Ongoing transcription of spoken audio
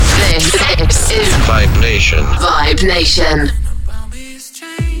Nation. Vibe Nation.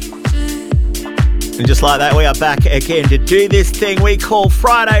 And just like that, we are back again to do this thing we call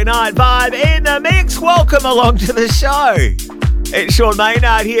Friday Night Vibe in the Mix. Welcome along to the show. It's Sean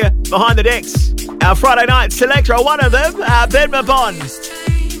Maynard here behind the decks. Our Friday night selector, one of them, Ben Mabon.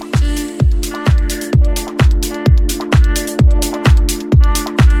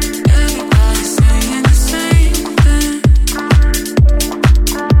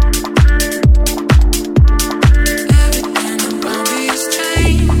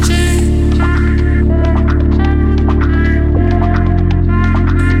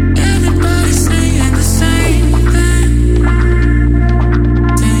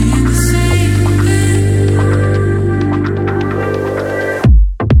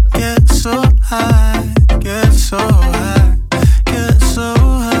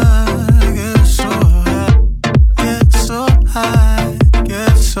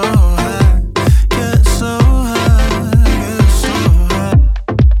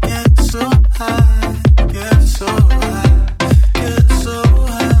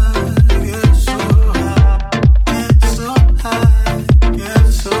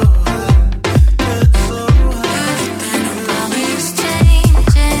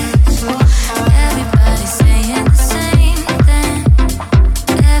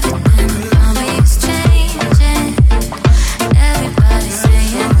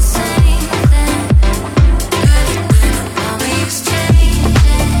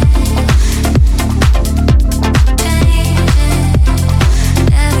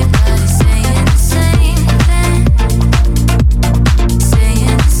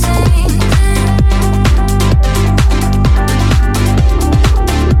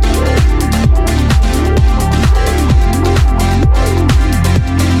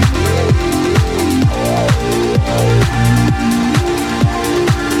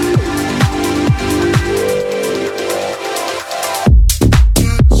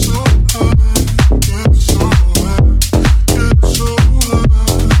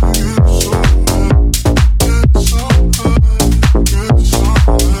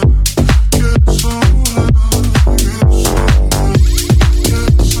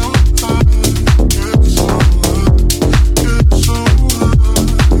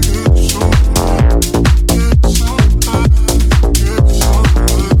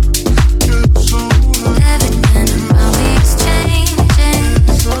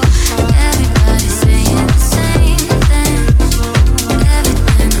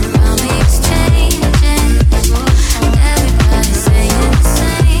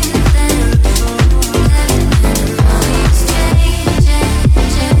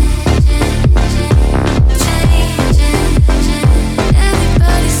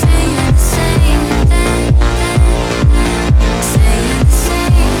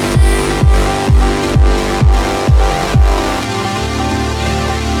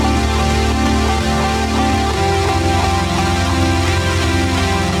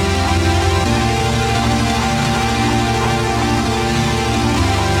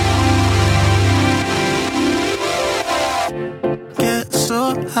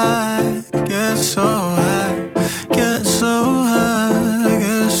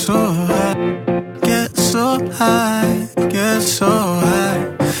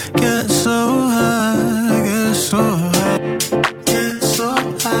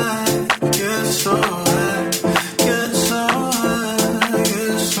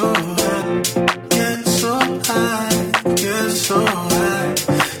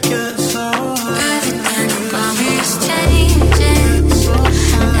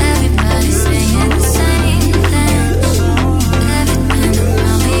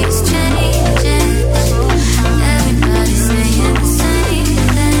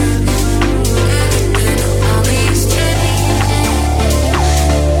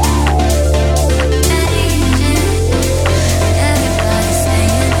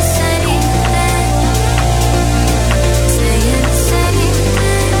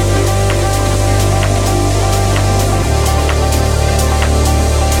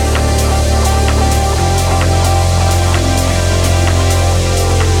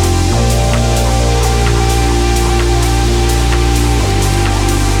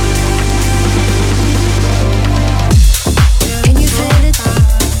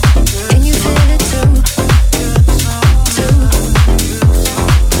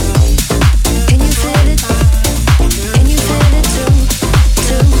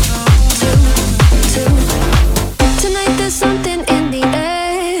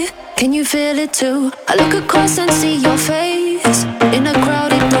 too. I look across and see your face in a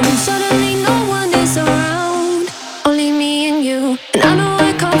crowded room. Suddenly no one is around, only me and you. And I know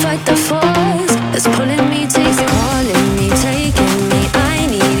I can't fight the force that's pulling me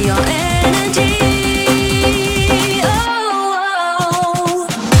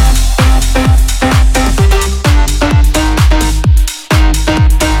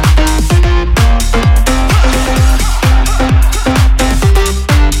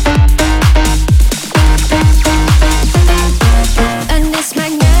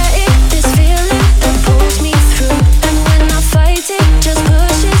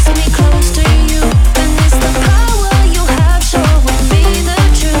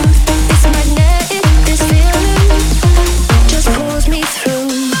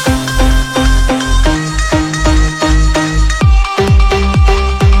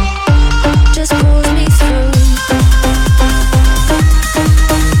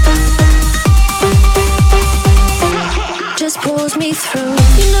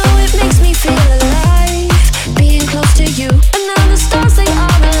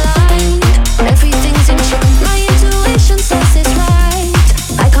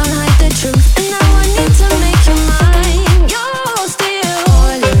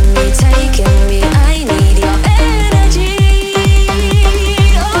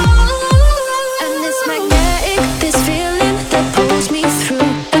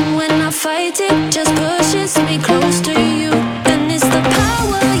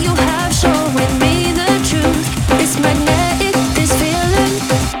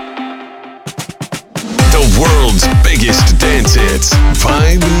biggest dance hits.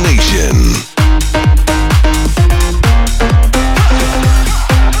 Vibe Nation.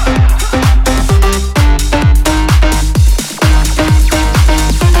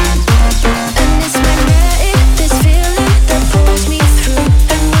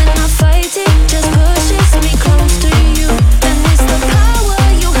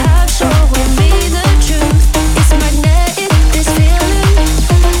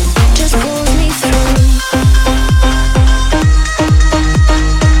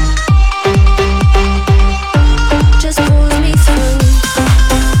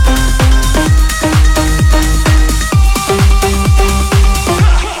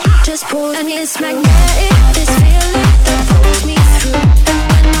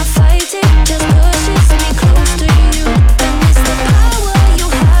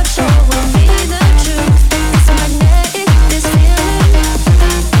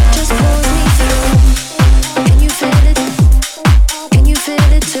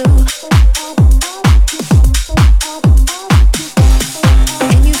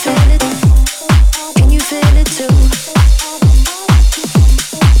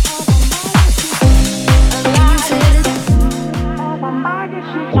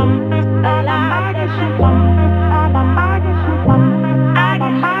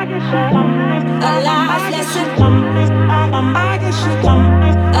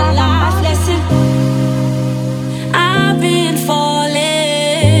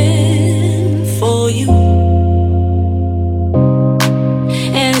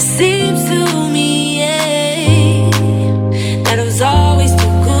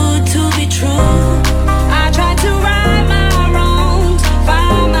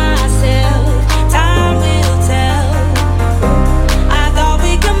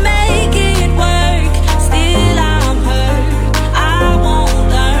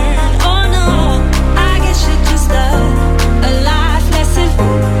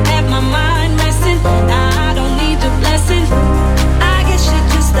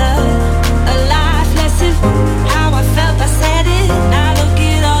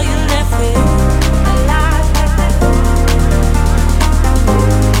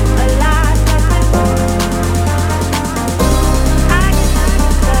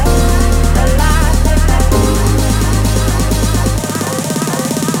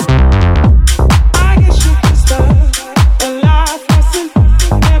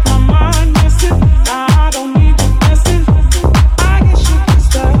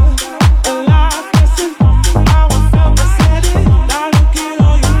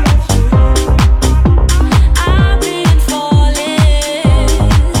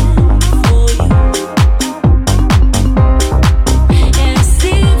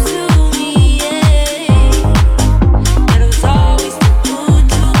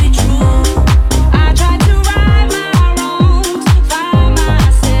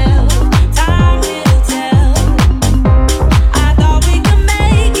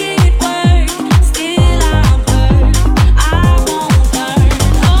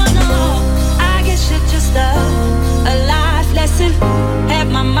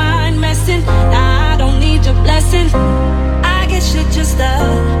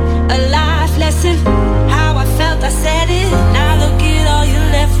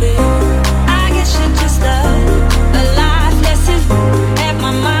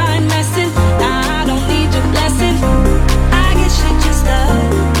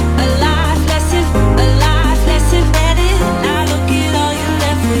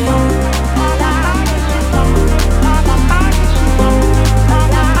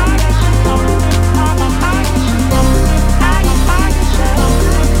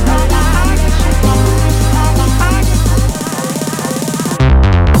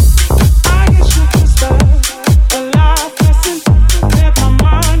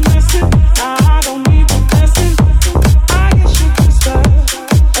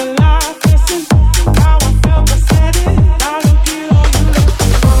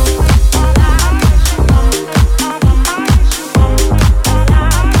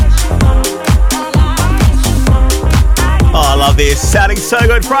 Sounding so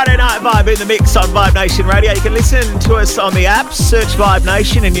good. Friday Night Vibe in the mix on Vibe Nation Radio. You can listen to us on the app. Search Vibe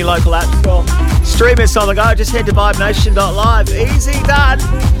Nation in your local app store. Stream us on the go. Just head to vibenation.live. Easy done.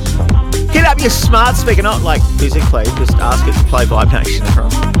 Get up your smart speaker, not like physically. Just ask it to play Vibe Nation.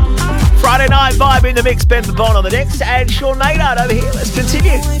 Friday Night Vibe in the mix. Ben Mabon on the decks and Sean Maynard over here. Let's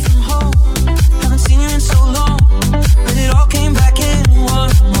continue. Haven't seen you in so long, but it all came back in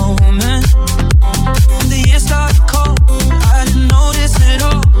one moment. The year started cold. I didn't notice it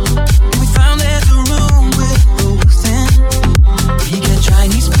all. We found there's a room we're both in. We get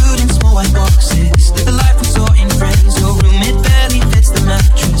Chinese food in small white boxes. Live the life we saw in Friends.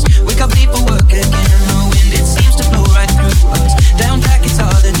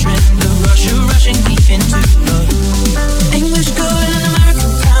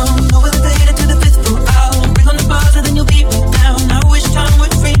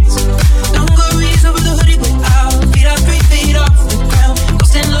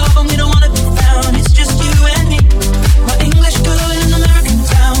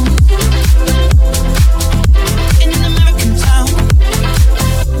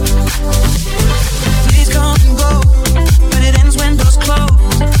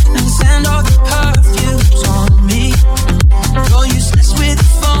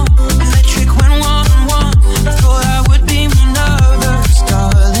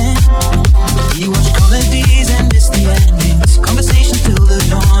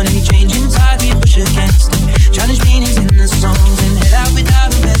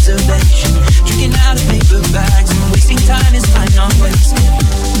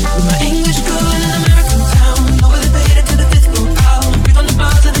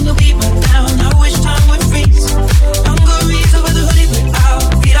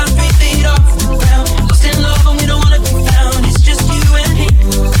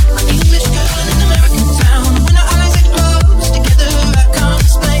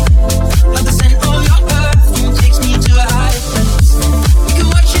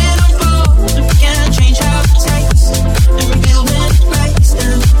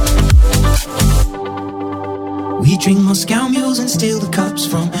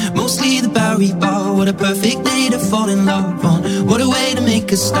 a perfect day to fall in love on. What a way to make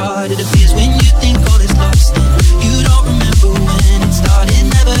a start. It appears when you think all is lost, you don't remember when it started.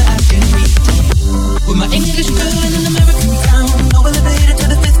 Never after meeting with my English girl in an American town. No elevator to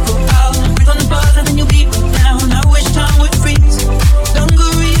the fifth floor out. Breathe on the bars and then you'll be down. I wish time would freeze.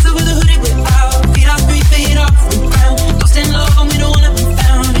 Dungarees over the hoodie without. Feet out 3 feet off the ground. Lost in love and we don't wanna be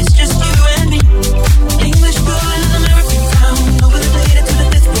found. It's just you and me. English girl in an American town. No elevator to the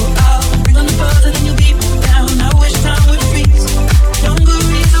fifth floor out. Breathe on the bars and then you'll be down. I wish time would freeze.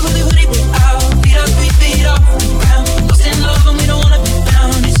 Dungarees over the hoodie without. Feet out 3 feet off the ground. Lost in love and we don't wanna be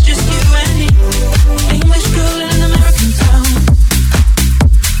found. It's just you and me. English girl in an American town.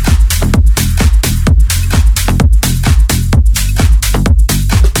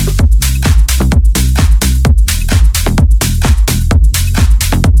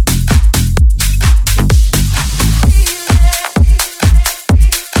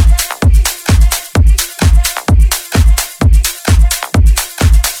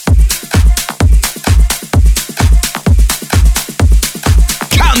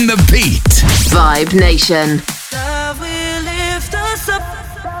 Vibe Nation. Love will lift us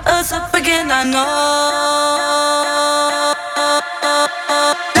up again. I know.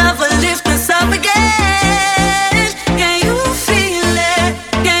 Love will lift us up again. Can you feel it?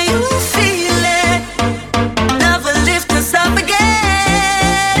 Can you feel it? Love will lift us up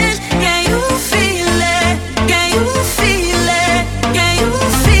again. Can you feel it? Can you feel it? Can you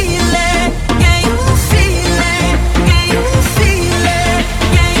feel it? Can you feel it? Can you feel it?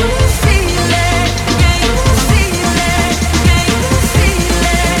 Can you feel it? Can you feel it? Can you feel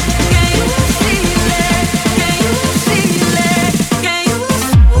it? Can you feel it? Can you feel it? Can you?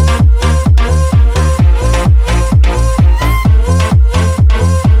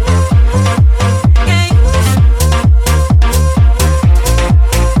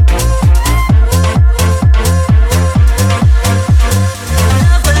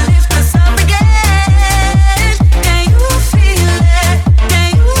 Love will lift us up again. Can you feel it? Can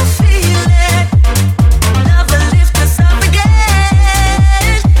you feel it? Love will lift us up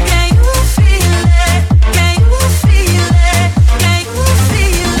again. Can you feel it? Can you feel it? Can you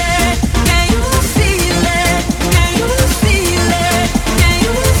feel it? Can you feel it? Can you feel it? Can you feel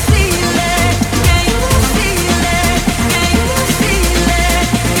it? Can you feel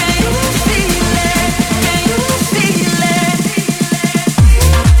it? Can you feel it? Can you feel it?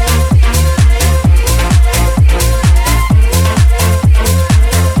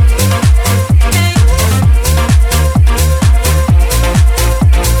 Can you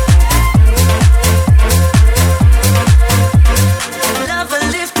feel it? Love will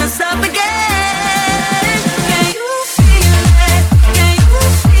lift us up again. Can you feel it? Can you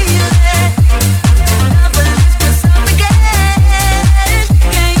feel it? Love will lift us up again.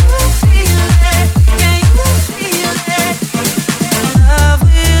 Can you feel it? Can you feel it? Love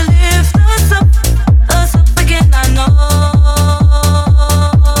will lift us up again. I know.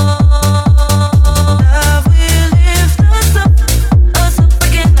 Love will lift us up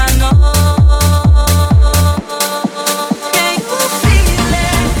again. I know. Can you feel it?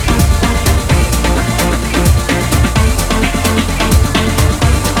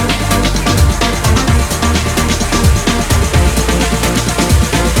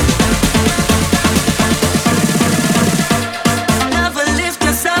 Love will lift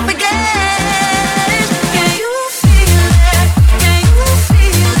us up again. Can you feel it? Can you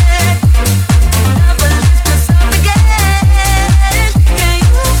feel it? Love will lift us up again. Can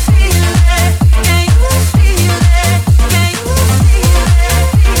you feel it? Can you feel it? Can you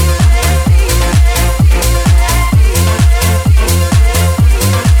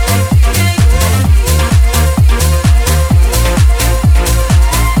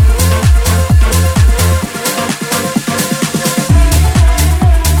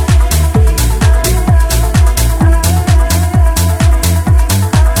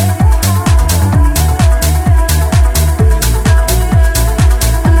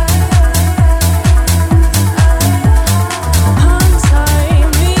Untie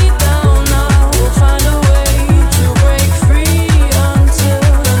me down now. We'll find a way to break free until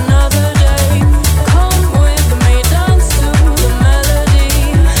another day. Come with me, dance to the melody.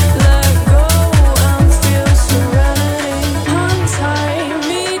 Let go and feel serenity. Untie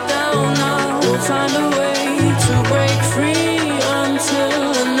me down now. We'll find a way to break free until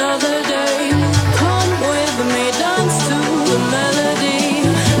another day. Come with me, dance to the melody.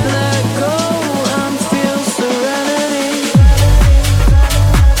 Let go and feel serenity.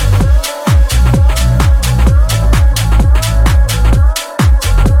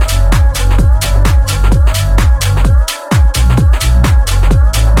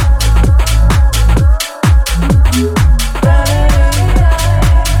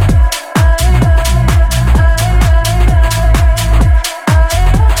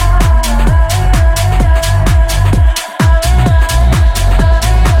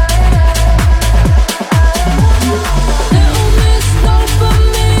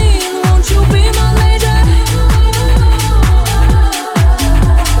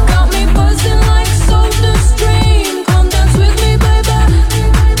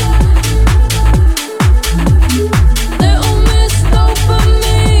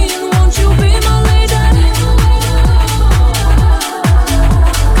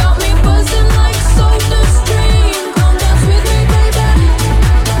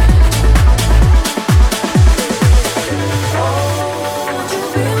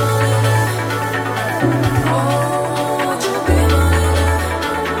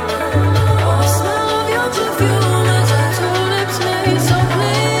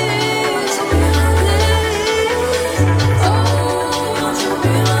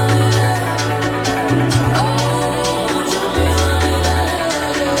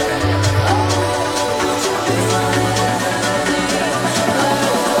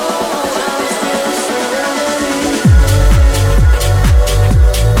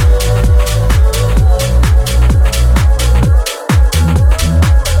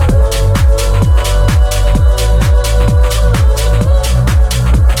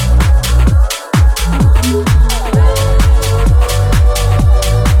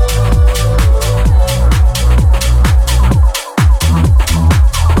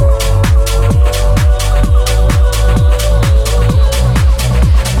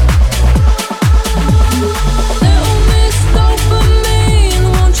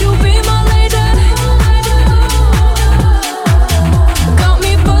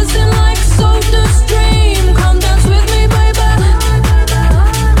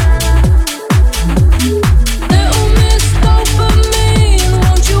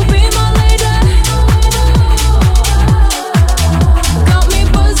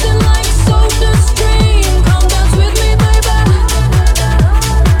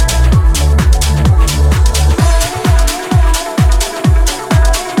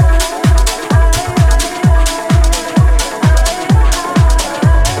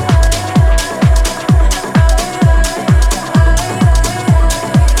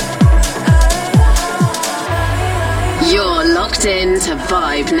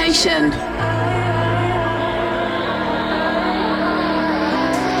 Vibe Nation.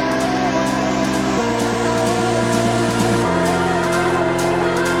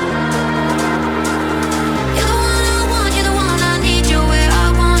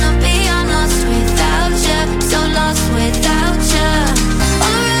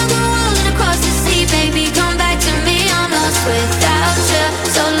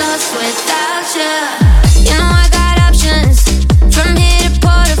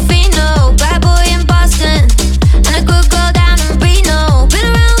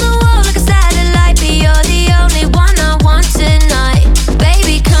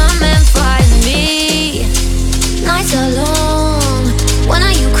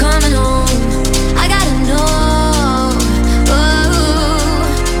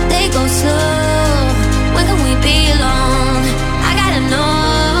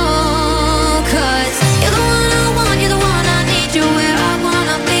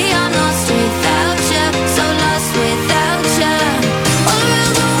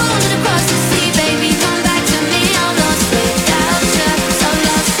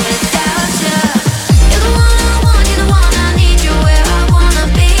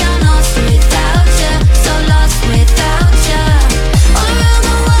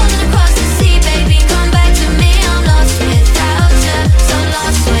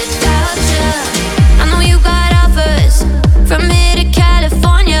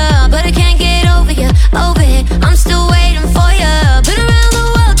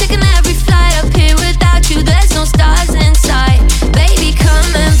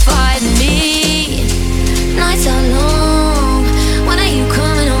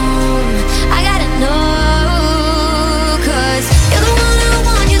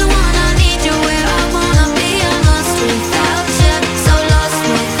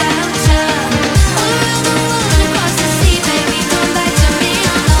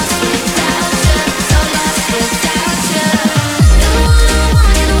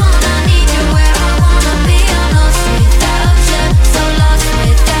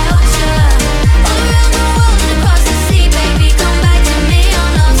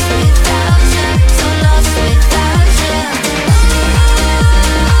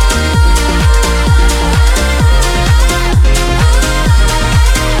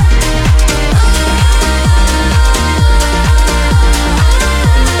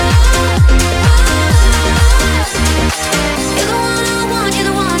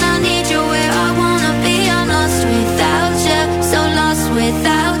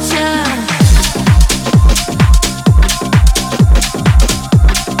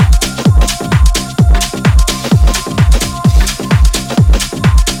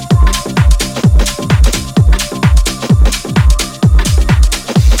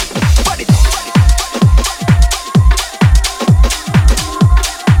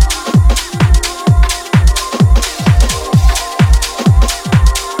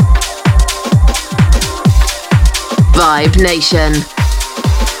 Vibe Nation.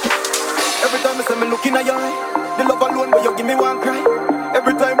 Every time I say me looking at your eye, the love alone where you give me one cry.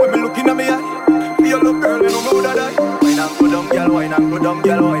 Every time when me looking at me eye, feel your love girl, you know me woulda die. Wine and go down, girl, wine and go down,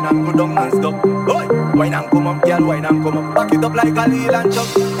 girl, wine and go down non-stop. Oi, wine and come up, girl, wine and come up. Back it up like a Lil and Chuck.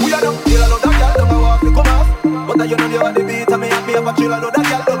 We are done, feel a lot of girl, don't walk to come off. But you know you want the beat, and me have a chill. A lot of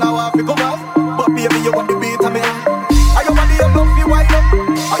girl, don't walk to come off. But baby, you want the beat, and me. Are your body and love you wind up?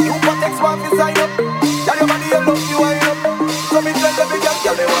 Are you protect one to sign up? Tell your body and love you wind up. So me tell every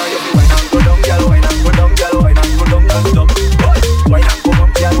girl, they want you to wine and go down, girl, wine and go down, girl, wine and go down non-stop. Wine and come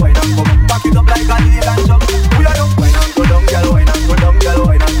up, girl, wine and come up. Back it up like a Lil and Chuck. We are done. Wine and go down, girl, wine and go down, girl,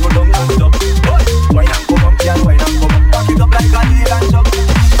 wine and go down non-stop. Wine and come up, girl, wine and come up. Back it up like a Lil and Chuck.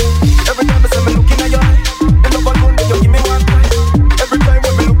 Every time I say me looking at your eye, the love alone that you give me one cry. Every time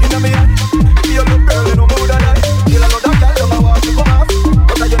when me looking at me eye, feel your girl, you know me woulda die. Feel a lot of girl don't want to come off,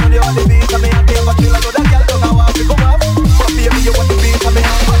 but you know you want the beat and me happy. But feel a lot of girl don't want to come off, but baby you want the beat and me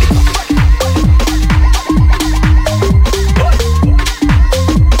happy.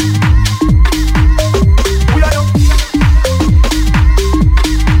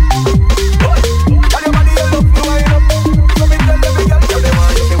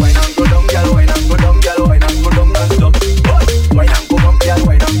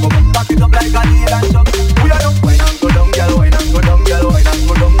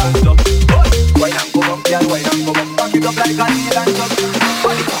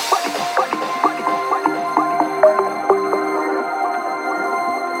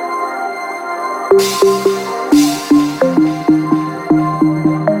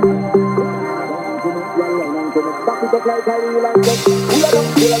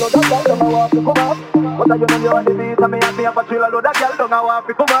 But But you know you want the beat and me and me have a chill a load of girl don't know how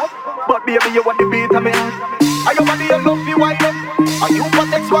to come up. But baby you want the beat and me and your body you love you wind up. And you for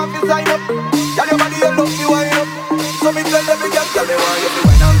next one to sign up. Girl your body you love you wind up. So me tell every girl they want you to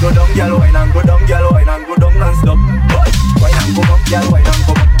wine and go down, girl, wine and go down, girl, wine and go down non-stop. Wine and come up, girl, wine and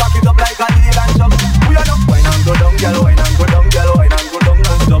come up. Back it up like a lead and chop. We are not wine and go down, girl, wine and go down, girl, wine and go down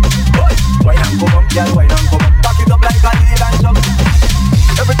non-stop. Wine and come up, girl, wine and come up. Back it up like a lead and chop.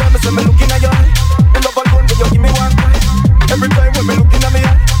 Every time I see me looking at your eye, the love alone when you give me one cry. Every time when me looking at me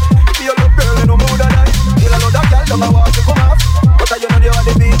eye, feel love girl in no mood that I. Feel a lot of girl don't know how to come off. But you know you want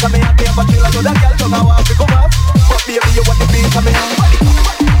the beat and me happy, but feel a lot of girl don't know how to come off. But baby you want the beat and me happy.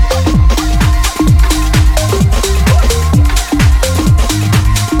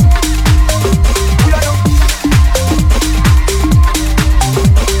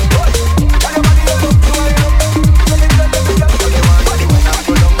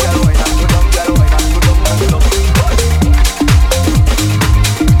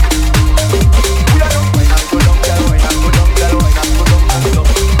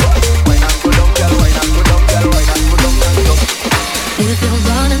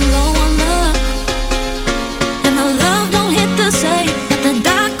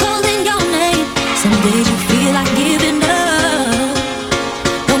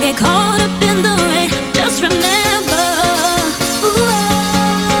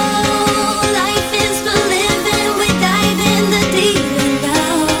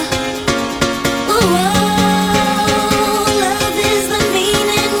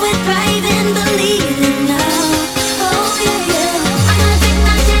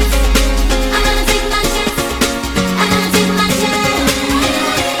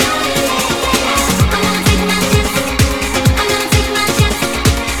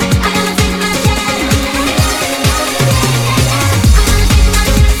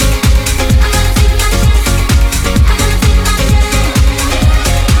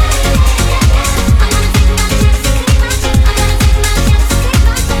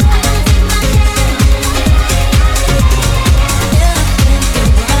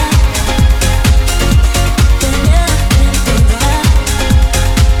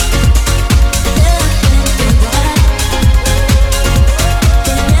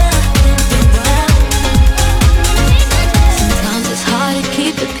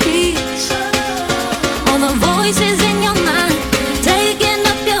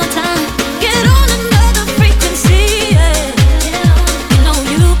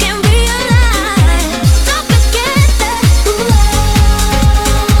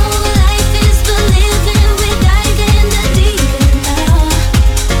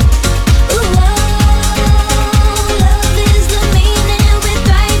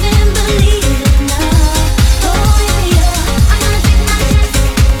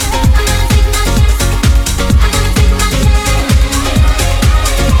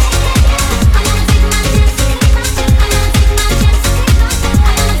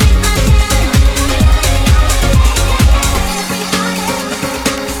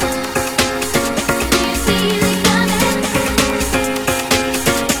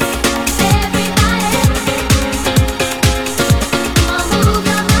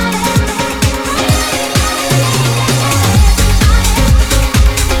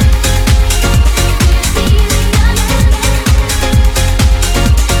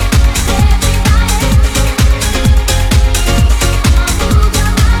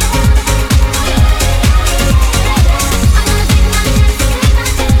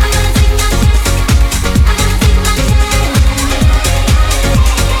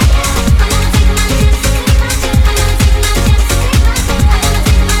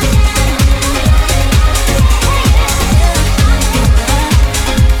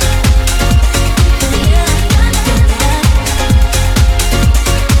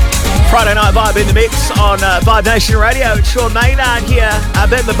 Friday Night Vibe in the mix on Vibe Nation Radio. It's Sean Maynard here.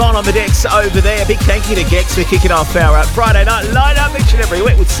 Ben Mabon on the decks over there. Big thank you to Gex for kicking off our Friday night lineup each and every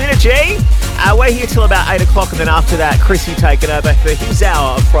week with Synergy. We're here till about 8 o'clock, and then after that, Chrissy taking over for his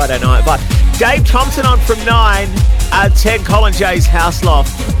hour of Friday Night Vibe. Dave Thompson on from 9, 10 Colin J's House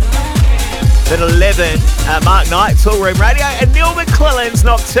Loft. Then 11, Mark Knight, Tool Room Radio, and Neil McClellan's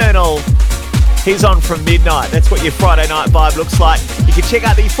Nocturnal. He's on from midnight. That's what your Friday Night Vibe looks like. You can check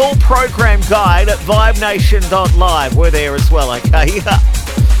out the full program guide at vibenation.live. We're there as well, okay?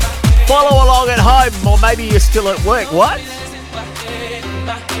 Follow along at home, or maybe you're still at work. What?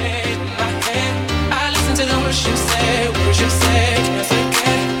 I listen to the words you say,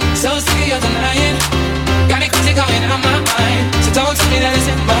 so sick of denying. Got me crazy going on my mind. So don't tell me that it's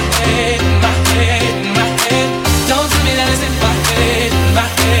in my head, in my head, in my head. Don't tell me that it's in my head, in my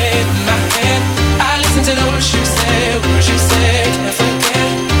head, in my head. I listen to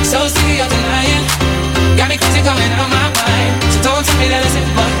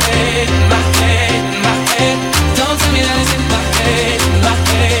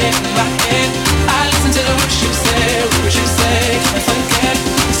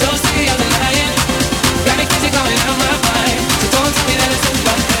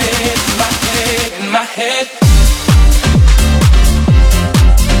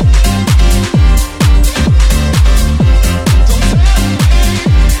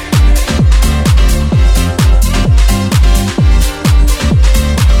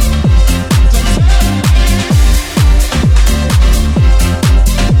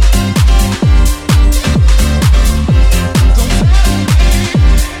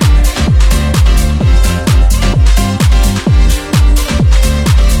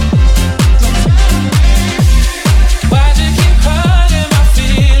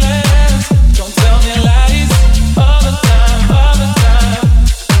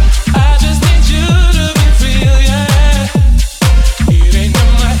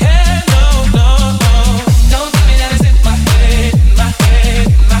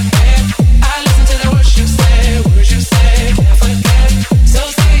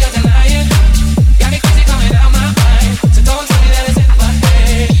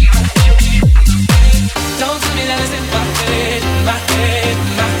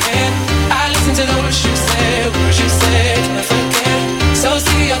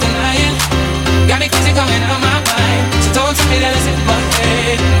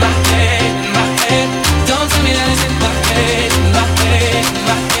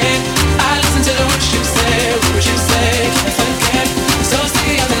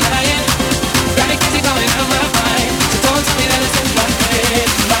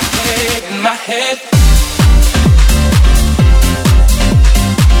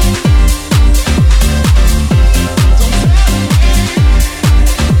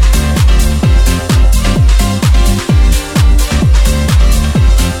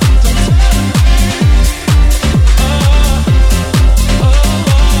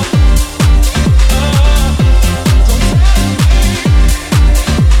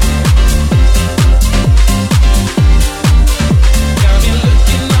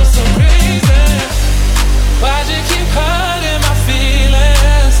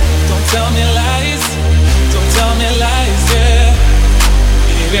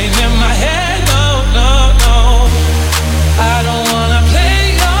You ain't in my head, no, no, no. I don't wanna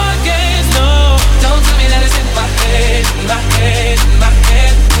play your games, no. Don't tell me that it's in my head, in my head, in my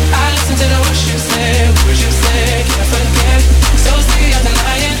head. I listen to the words you say, can't forget. So sick of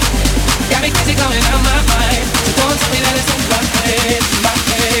denying, got me crazy going out my mind. So don't tell me that it's in my head, in my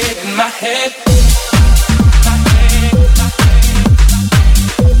head, in my head.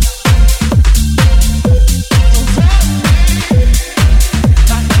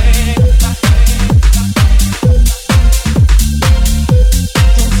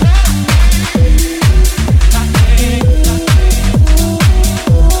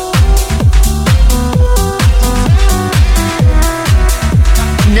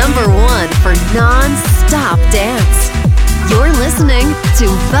 For non-stop dance. You're listening to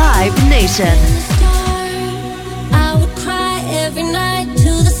Vibe Nation. I would cry every night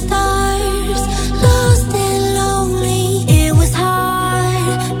to the stars, lost and lonely, it was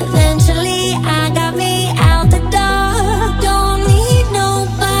hard. Eventually I got me out the dark, don't need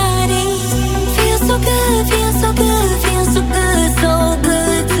nobody. Feels so good, feels so good, feels so good, so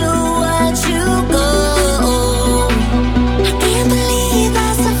good to watch you go. I can't believe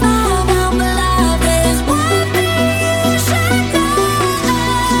I survived.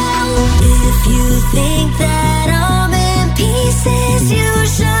 Think that I'm in pieces, you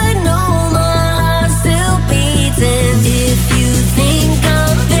should know my heart's still beating. If you think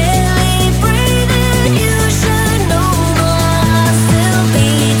I'm barely breathing, you should know my heart's still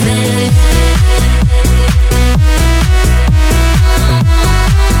beating.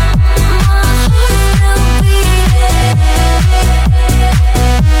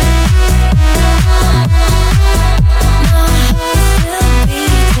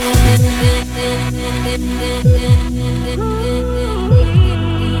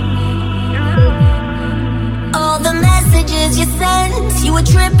 All the messages you sent, you were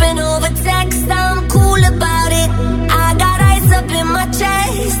tripping over text. I'm cool about it. I got ice up in my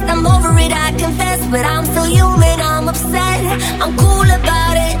chest. I'm over it, I confess, but I'm still human. I'm upset. I'm cool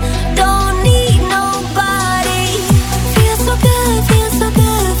about it. Don't need nobody. Feels so good, feels so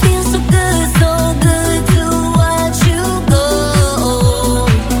good, feels so good, so good to watch you go.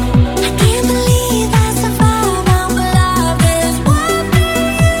 I can't believe I survived. I'm alive. There's one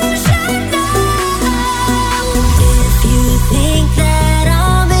thing you should know. If you think that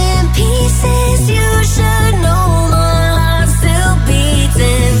I'm in pieces, you should know my heart's still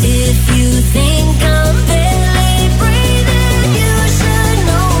beating. If you think I'm barely breathing, you should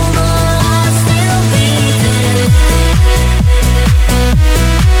know my heart's still beating.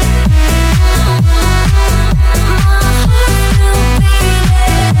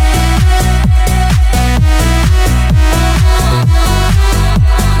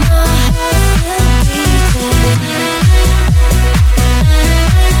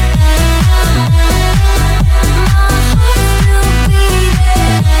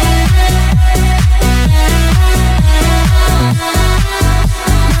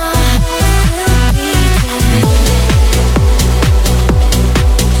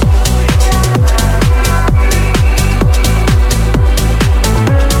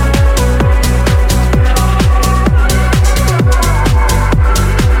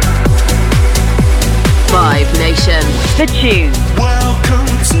 Vibe Nation. The tune. Welcome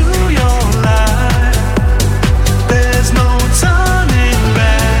to your life. There's no turning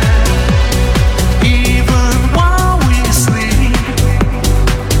back. Even while we sleep,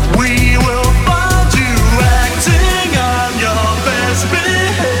 we will find you acting on your best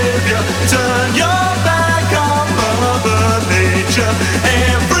behavior. Turn your back on Mother Nature.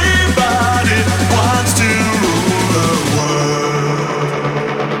 Everybody wants to rule the world.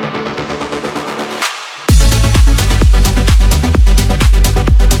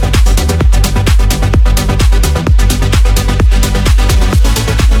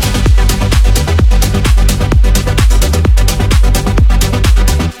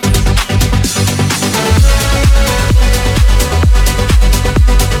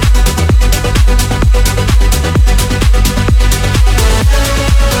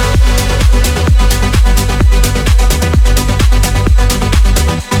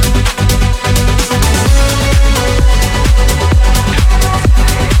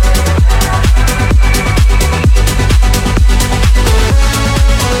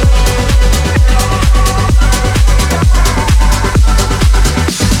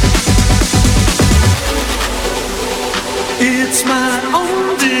 It's my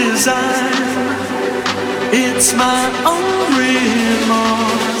own design. It's my own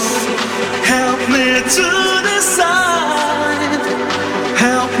remorse. Help me to decide.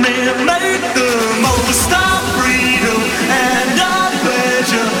 Help me make the most of freedom and of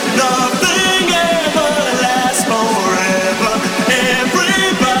pleasure.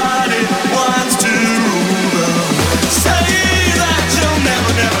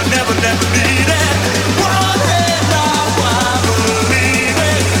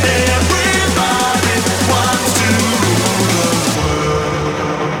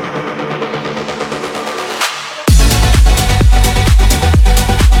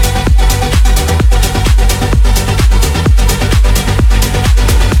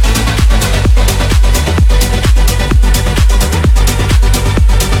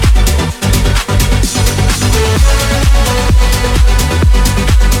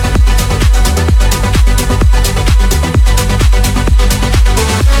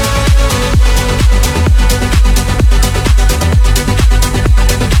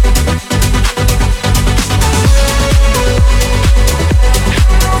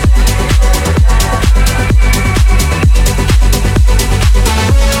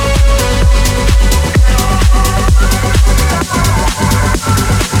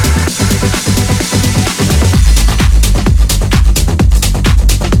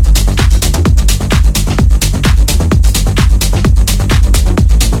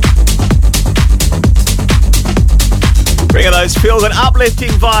 those feel-good,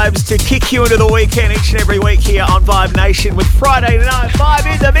 uplifting vibes to kick you into the weekend each and every week here on Vibe Nation with Friday Night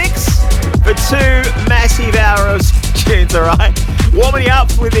Vibe in the mix for 2 massive hours of tunes, all right? Warming you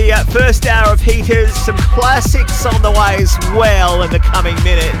up with the first hour of heaters, some classics on the way as well in the coming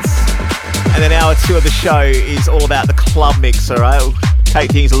minutes. And then hour 2 of the show is all about the club mix, all right? We'll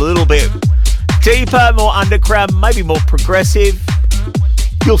take things a little bit deeper, more underground, maybe more progressive.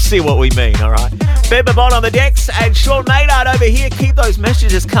 You'll see what we mean, all right? Ben Mabon on the decks and Sean Maynard over here. Keep those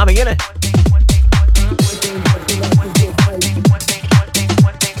messages coming in.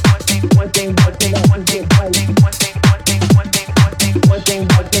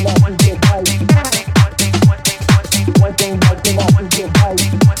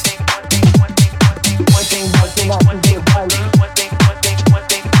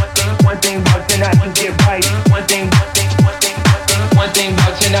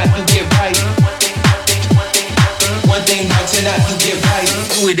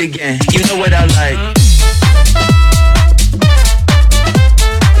 Do it again, you know what I like.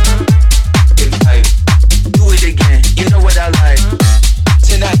 Do it again, you know what I like.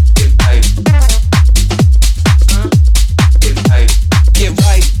 Tonight, get right.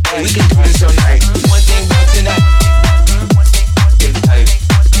 We can do this all night. One thing about tonight. Get right.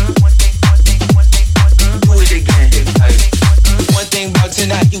 Do it again. One thing about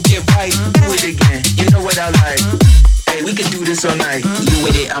tonight, you get right. Do it again, you know what I like. Hey, we can do this all night. You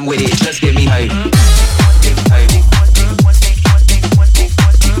with it, I'm with it. Just get me hype. Get hype.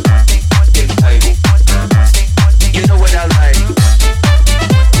 Get hype. You know what I like.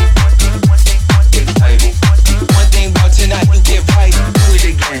 Get hype. One thing about tonight, you get right. Do it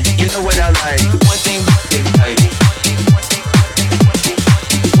again. You know what I like. One thing, get hype.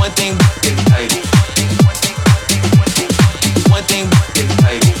 One thing, get hype. One thing, get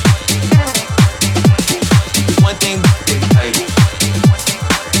hype. One thing.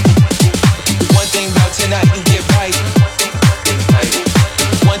 One thing about tonight, you get right.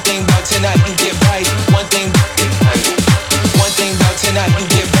 One thing about tonight, you get right. One thing, one thing about tonight, you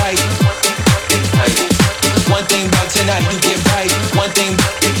get right. One thing about tonight, you get right. One thing,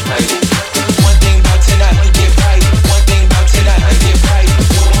 one thing about tonight, you get right. One thing about tonight, you get right.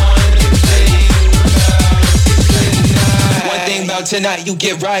 One thing about tonight, you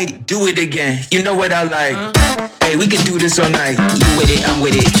get right. Do it again. You know what I like. Hey, we can do this all night. You with it, I'm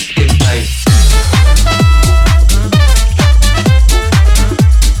with it. Get right.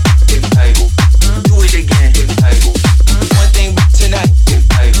 Get right. Do it again. Get right. One thing tonight. Get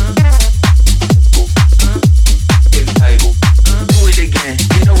right. Get right. Do it again.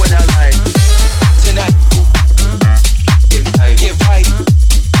 You know what I like. Tonight. Get right. Get right.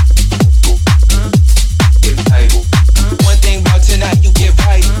 Get right. One thing about tonight, you get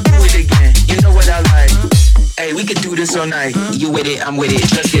right. Do it again. You know what I like. Hey, we can do this all night. You with it, I'm with it.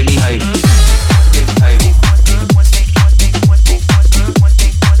 Just get me hype. Get hype.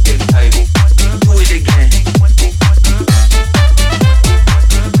 Get hype. Do it again.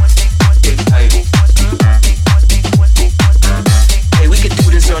 Get hype. Hey, we can do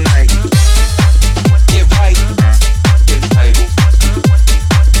this all night. Get right. Get hype.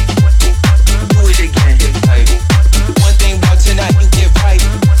 Do it again. Get hype. One thing about tonight, you get right.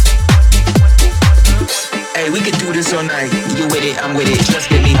 Hey, we can do this all night. You with it, I'm with it. Just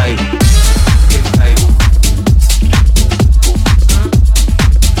get me hype. Get hype.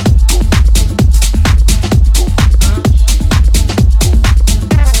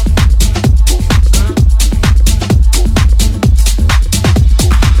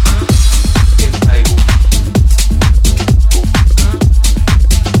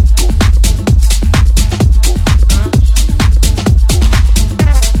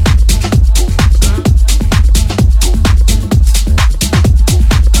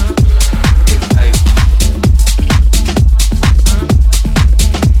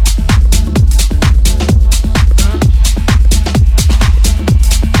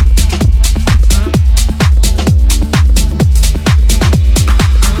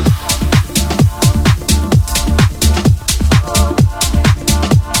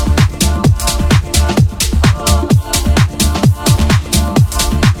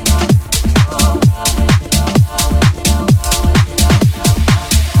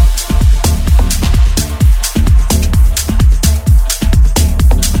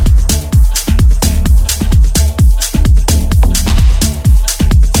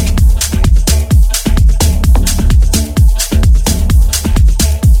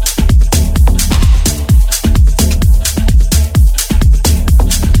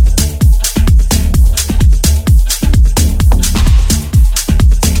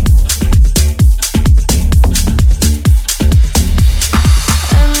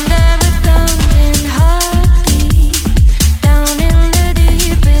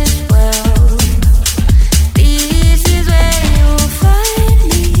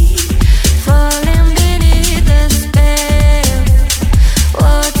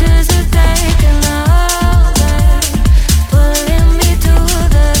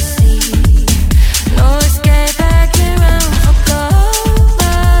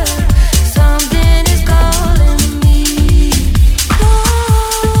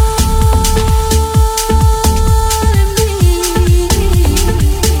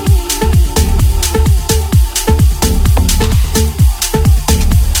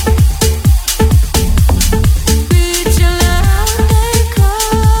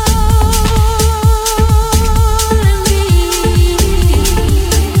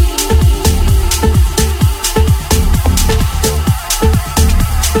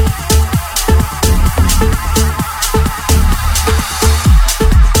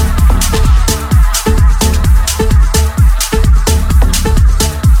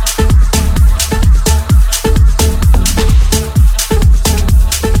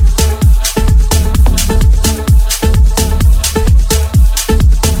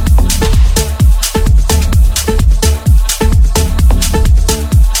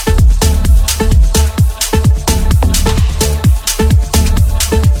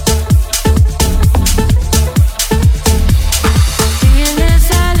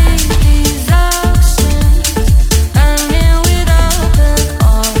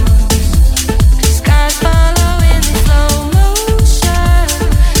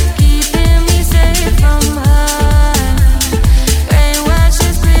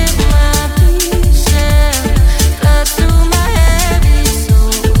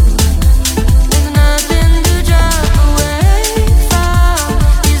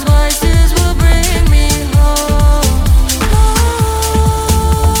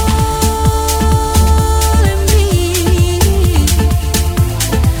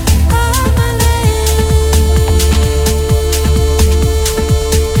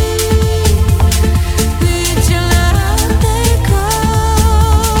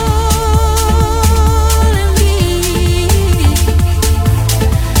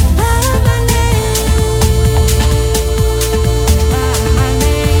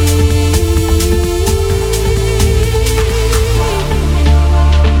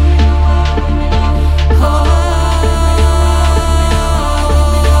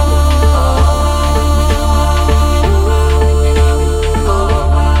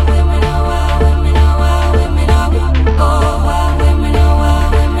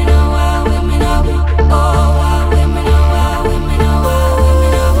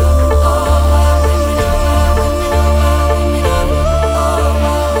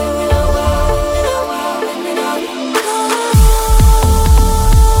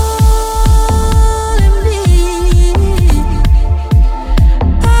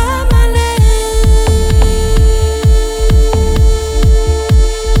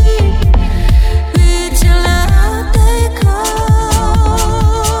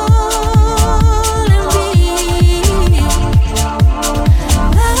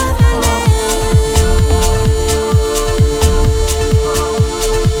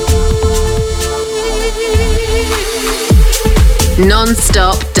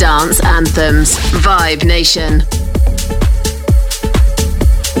 Non-stop dance anthems. Vibe Nation.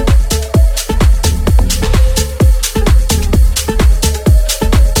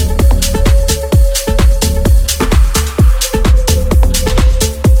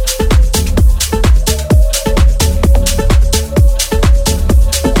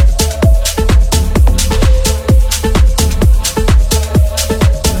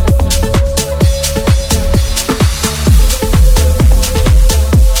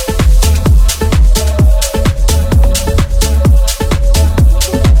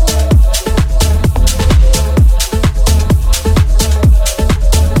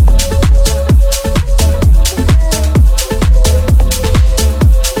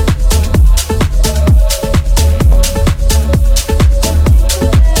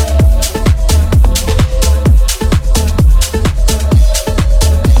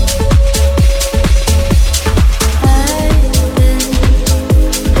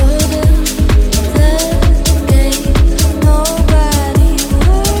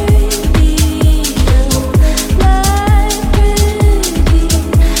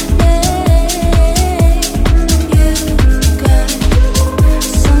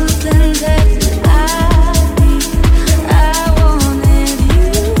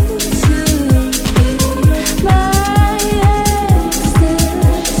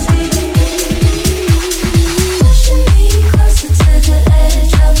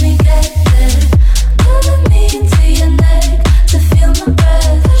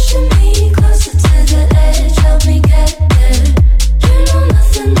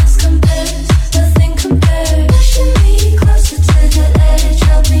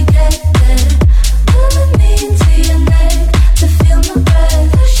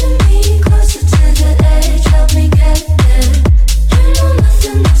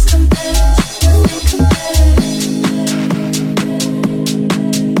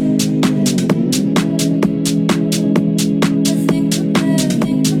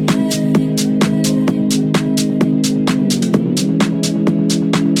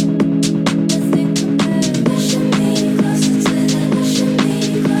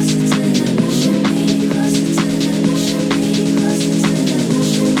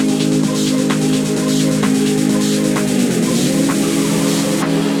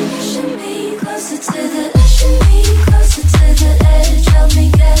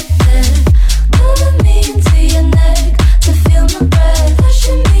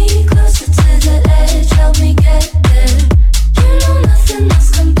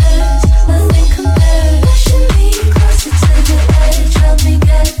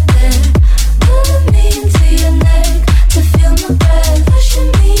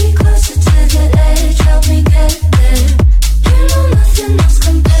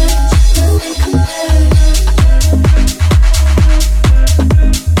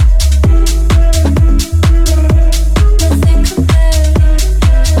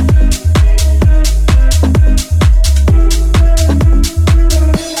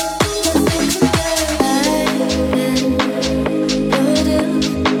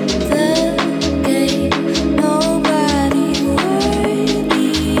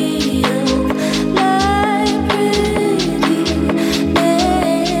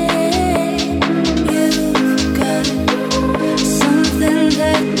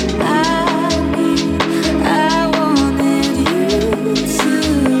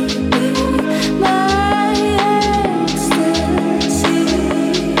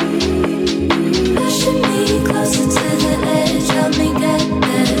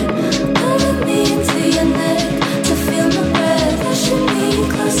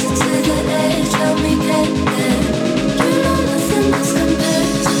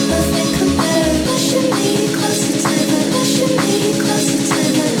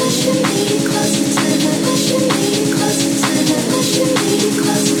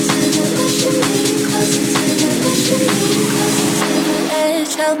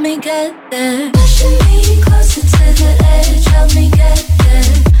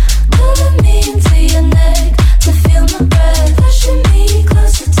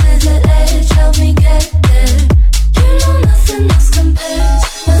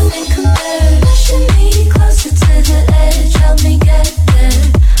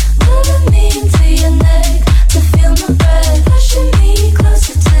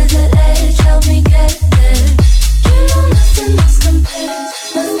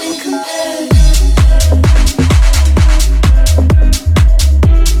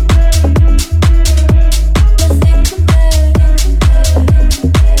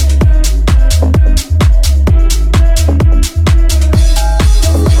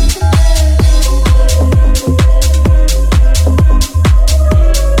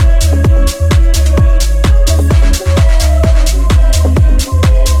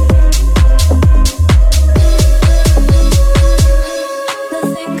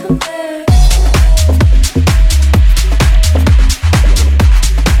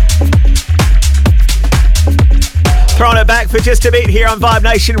 just a bit here on Vibe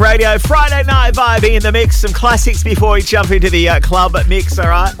Nation Radio. Friday night vibing in the mix. Some classics before we jump into the club mix, all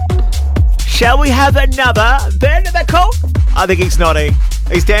right? Shall we have another Ben Mabon? I think he's nodding.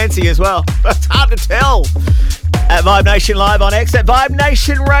 He's dancing as well. It's hard to tell. At Vibe Nation Live on X, at Vibe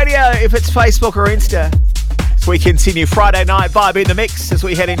Nation Radio, if it's Facebook or Insta. So we continue Friday night vibe in the mix as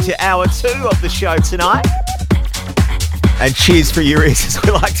we head into hour 2 of the show tonight. And cheers for your ears, as we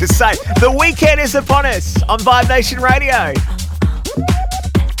like to say. The weekend is upon us on Vibe Nation Radio.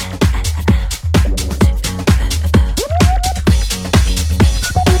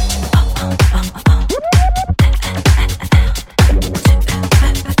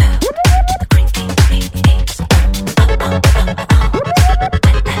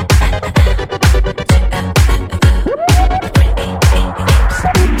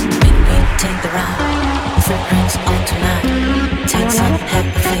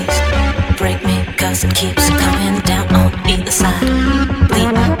 It keeps coming down on either side,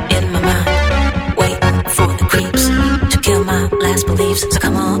 bleeding in my mind, waiting for the creeps to kill my last beliefs. So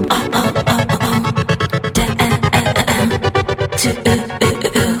come on, to the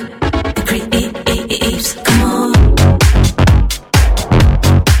creeps. Come on.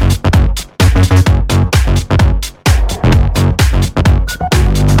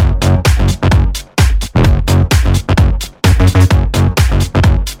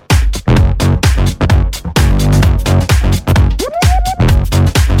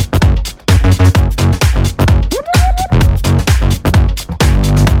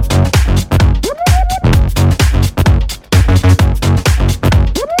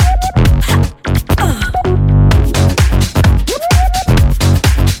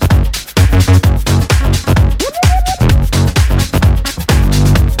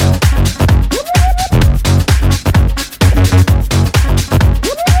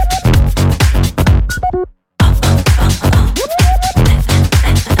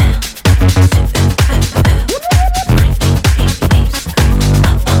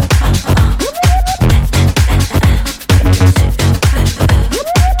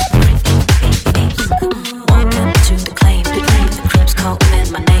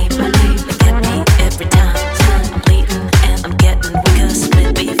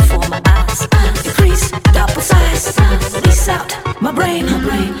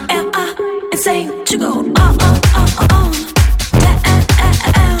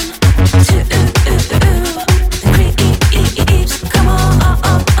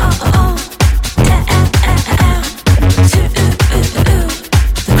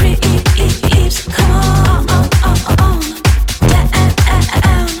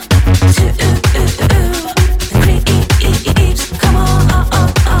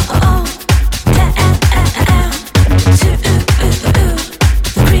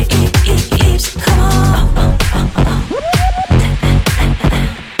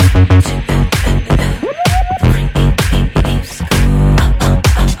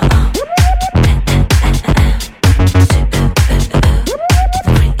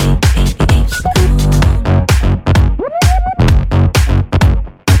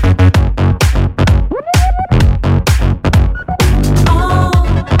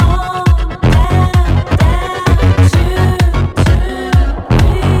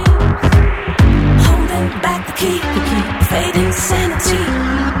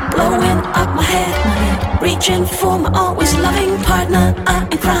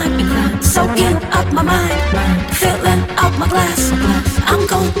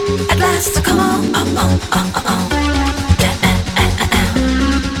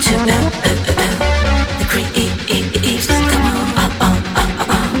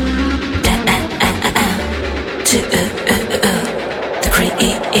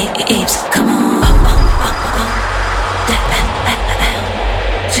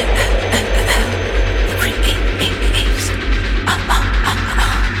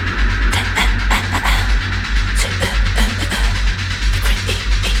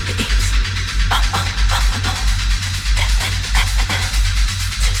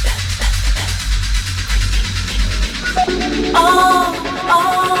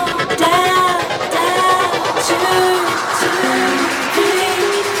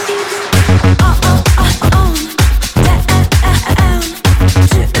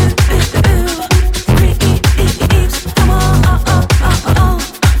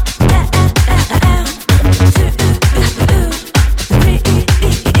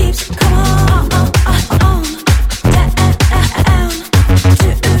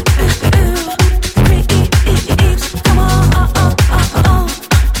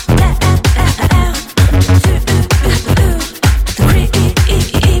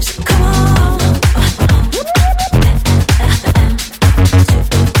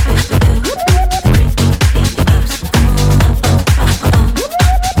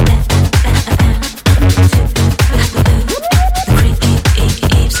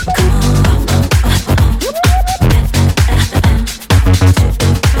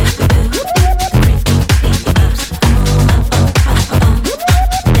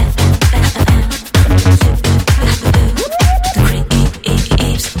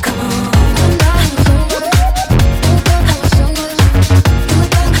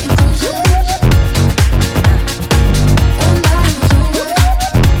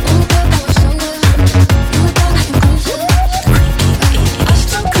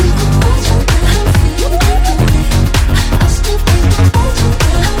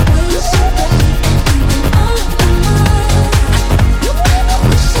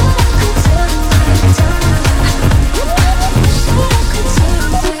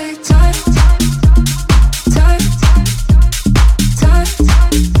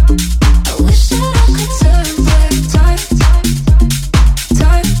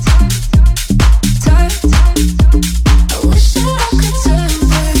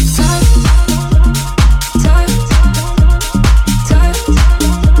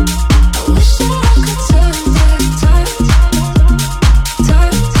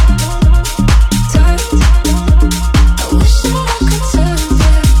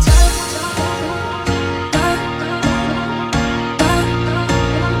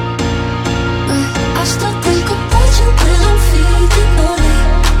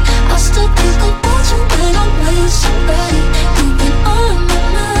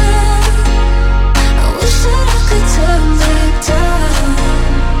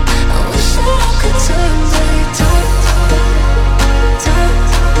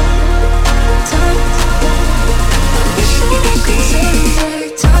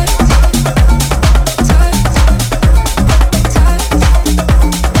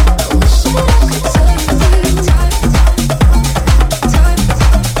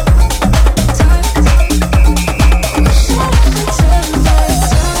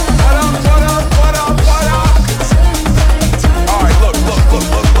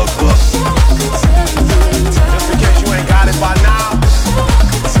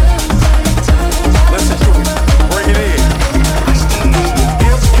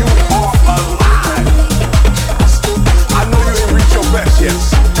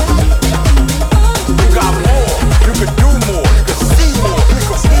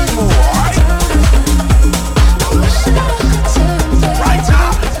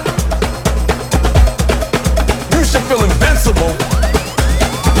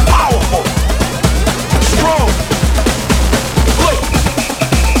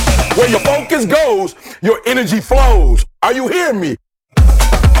 Where your focus goes, your energy flows. Are you hearing me?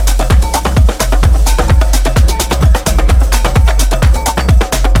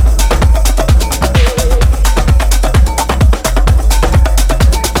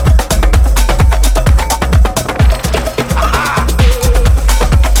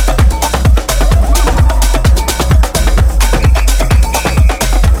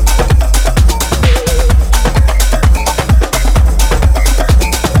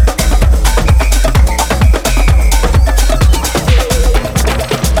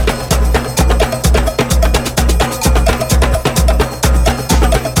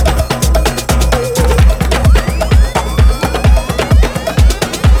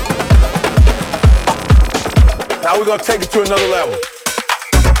 Now we're gonna take it to another level.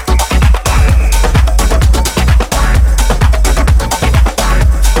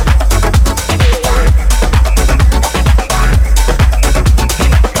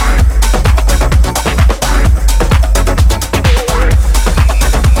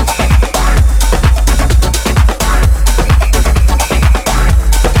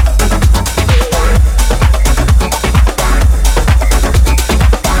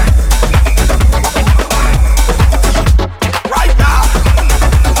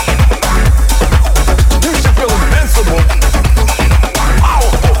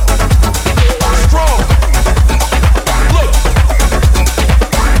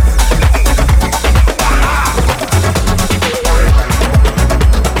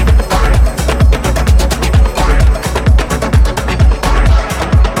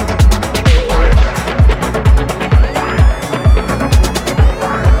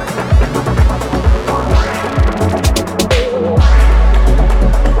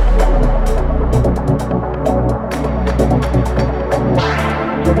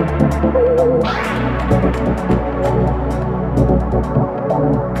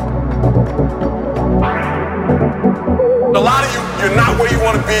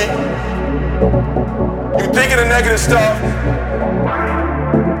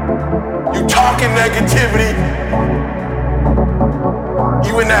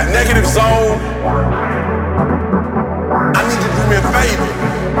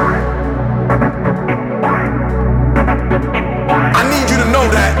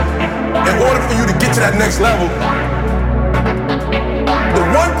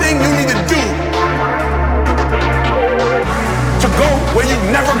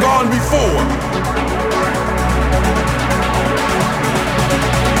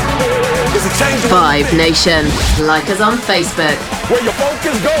 Vibe Nation. Like us on Facebook. Where your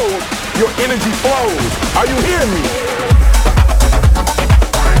focus goes, your energy flows. Are you hearing me?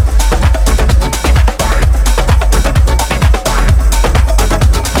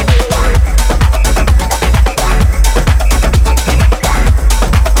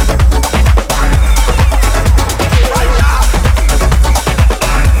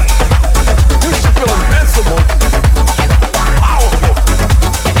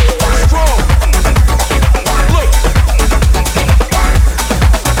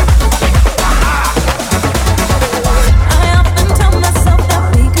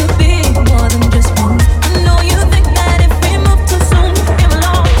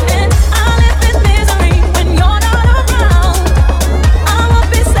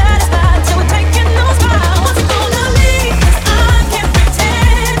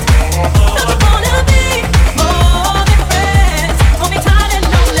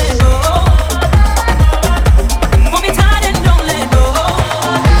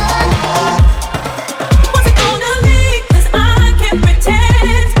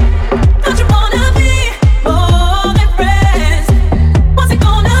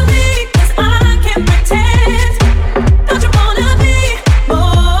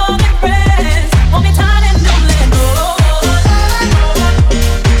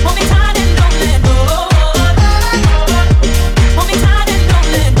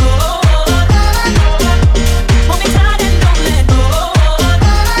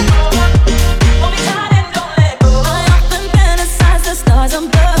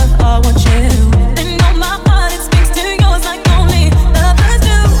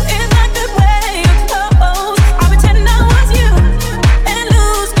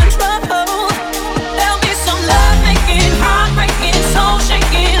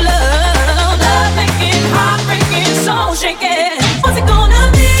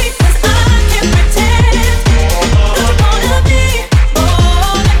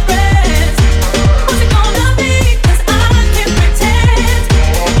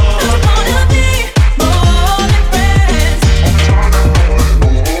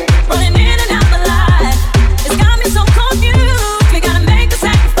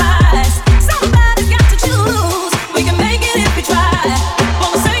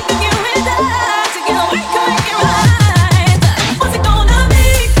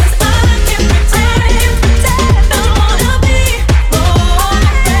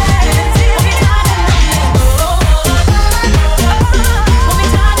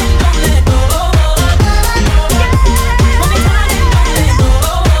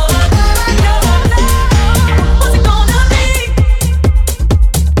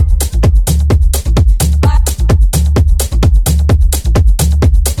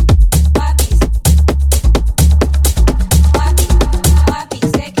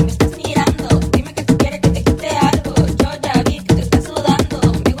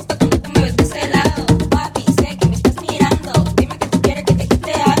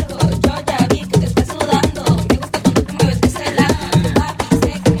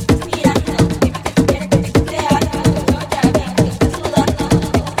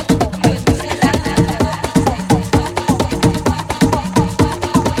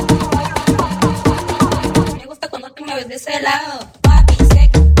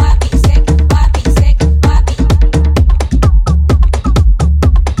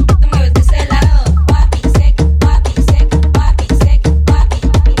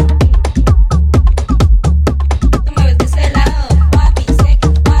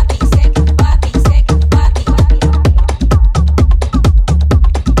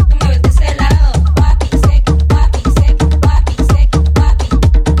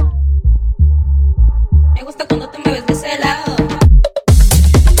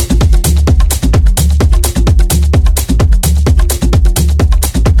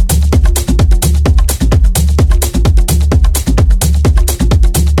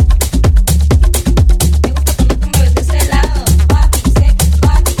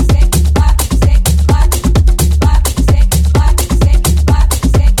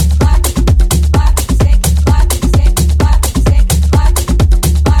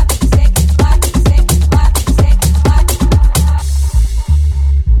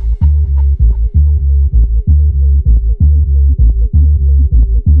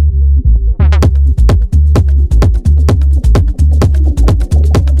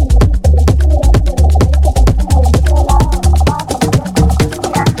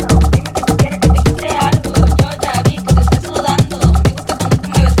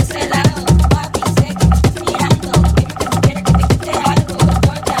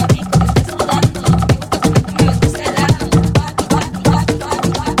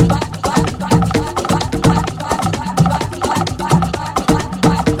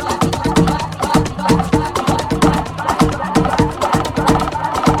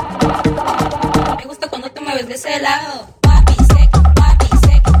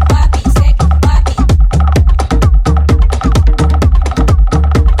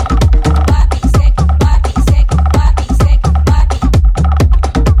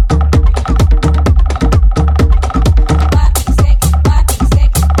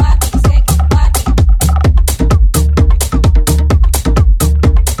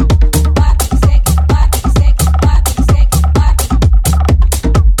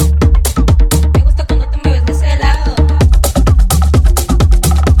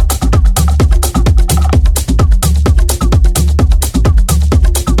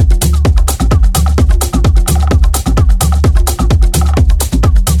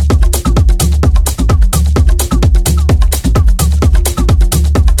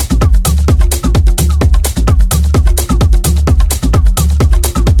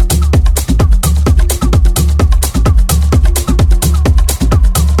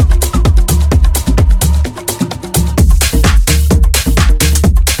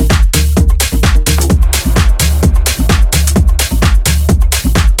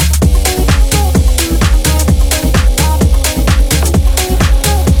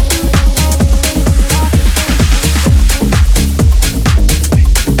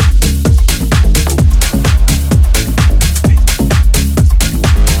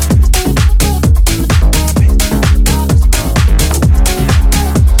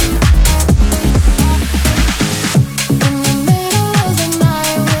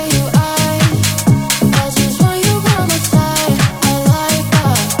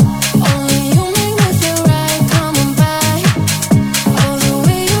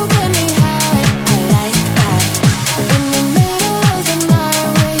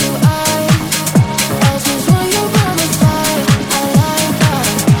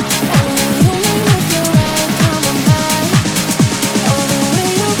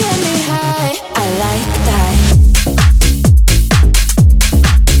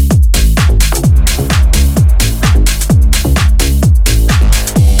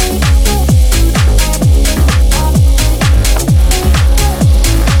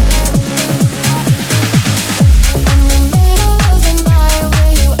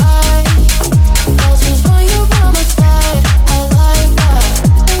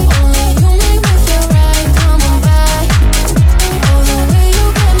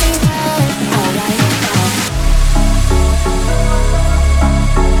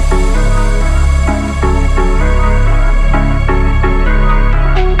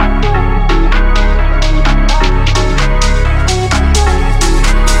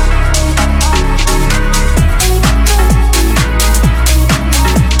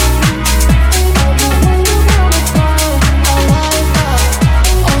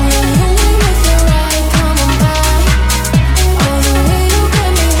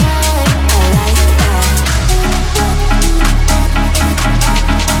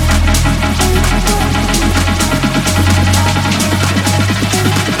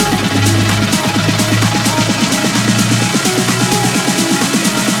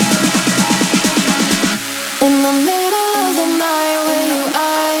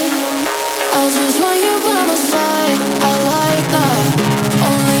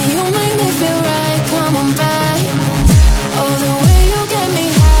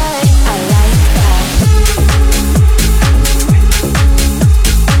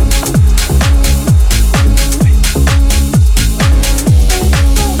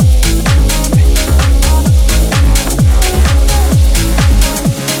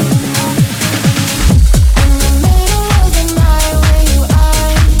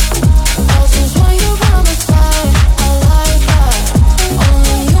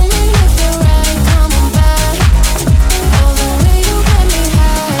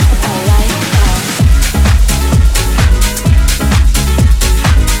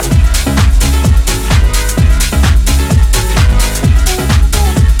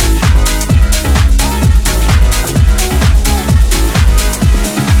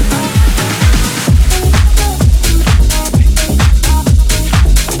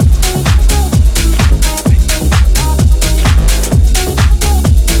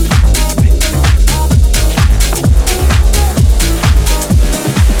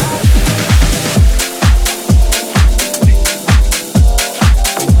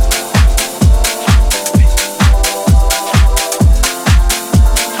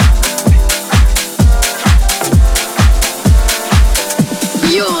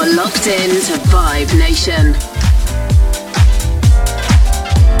 locked in to Vibe Nation.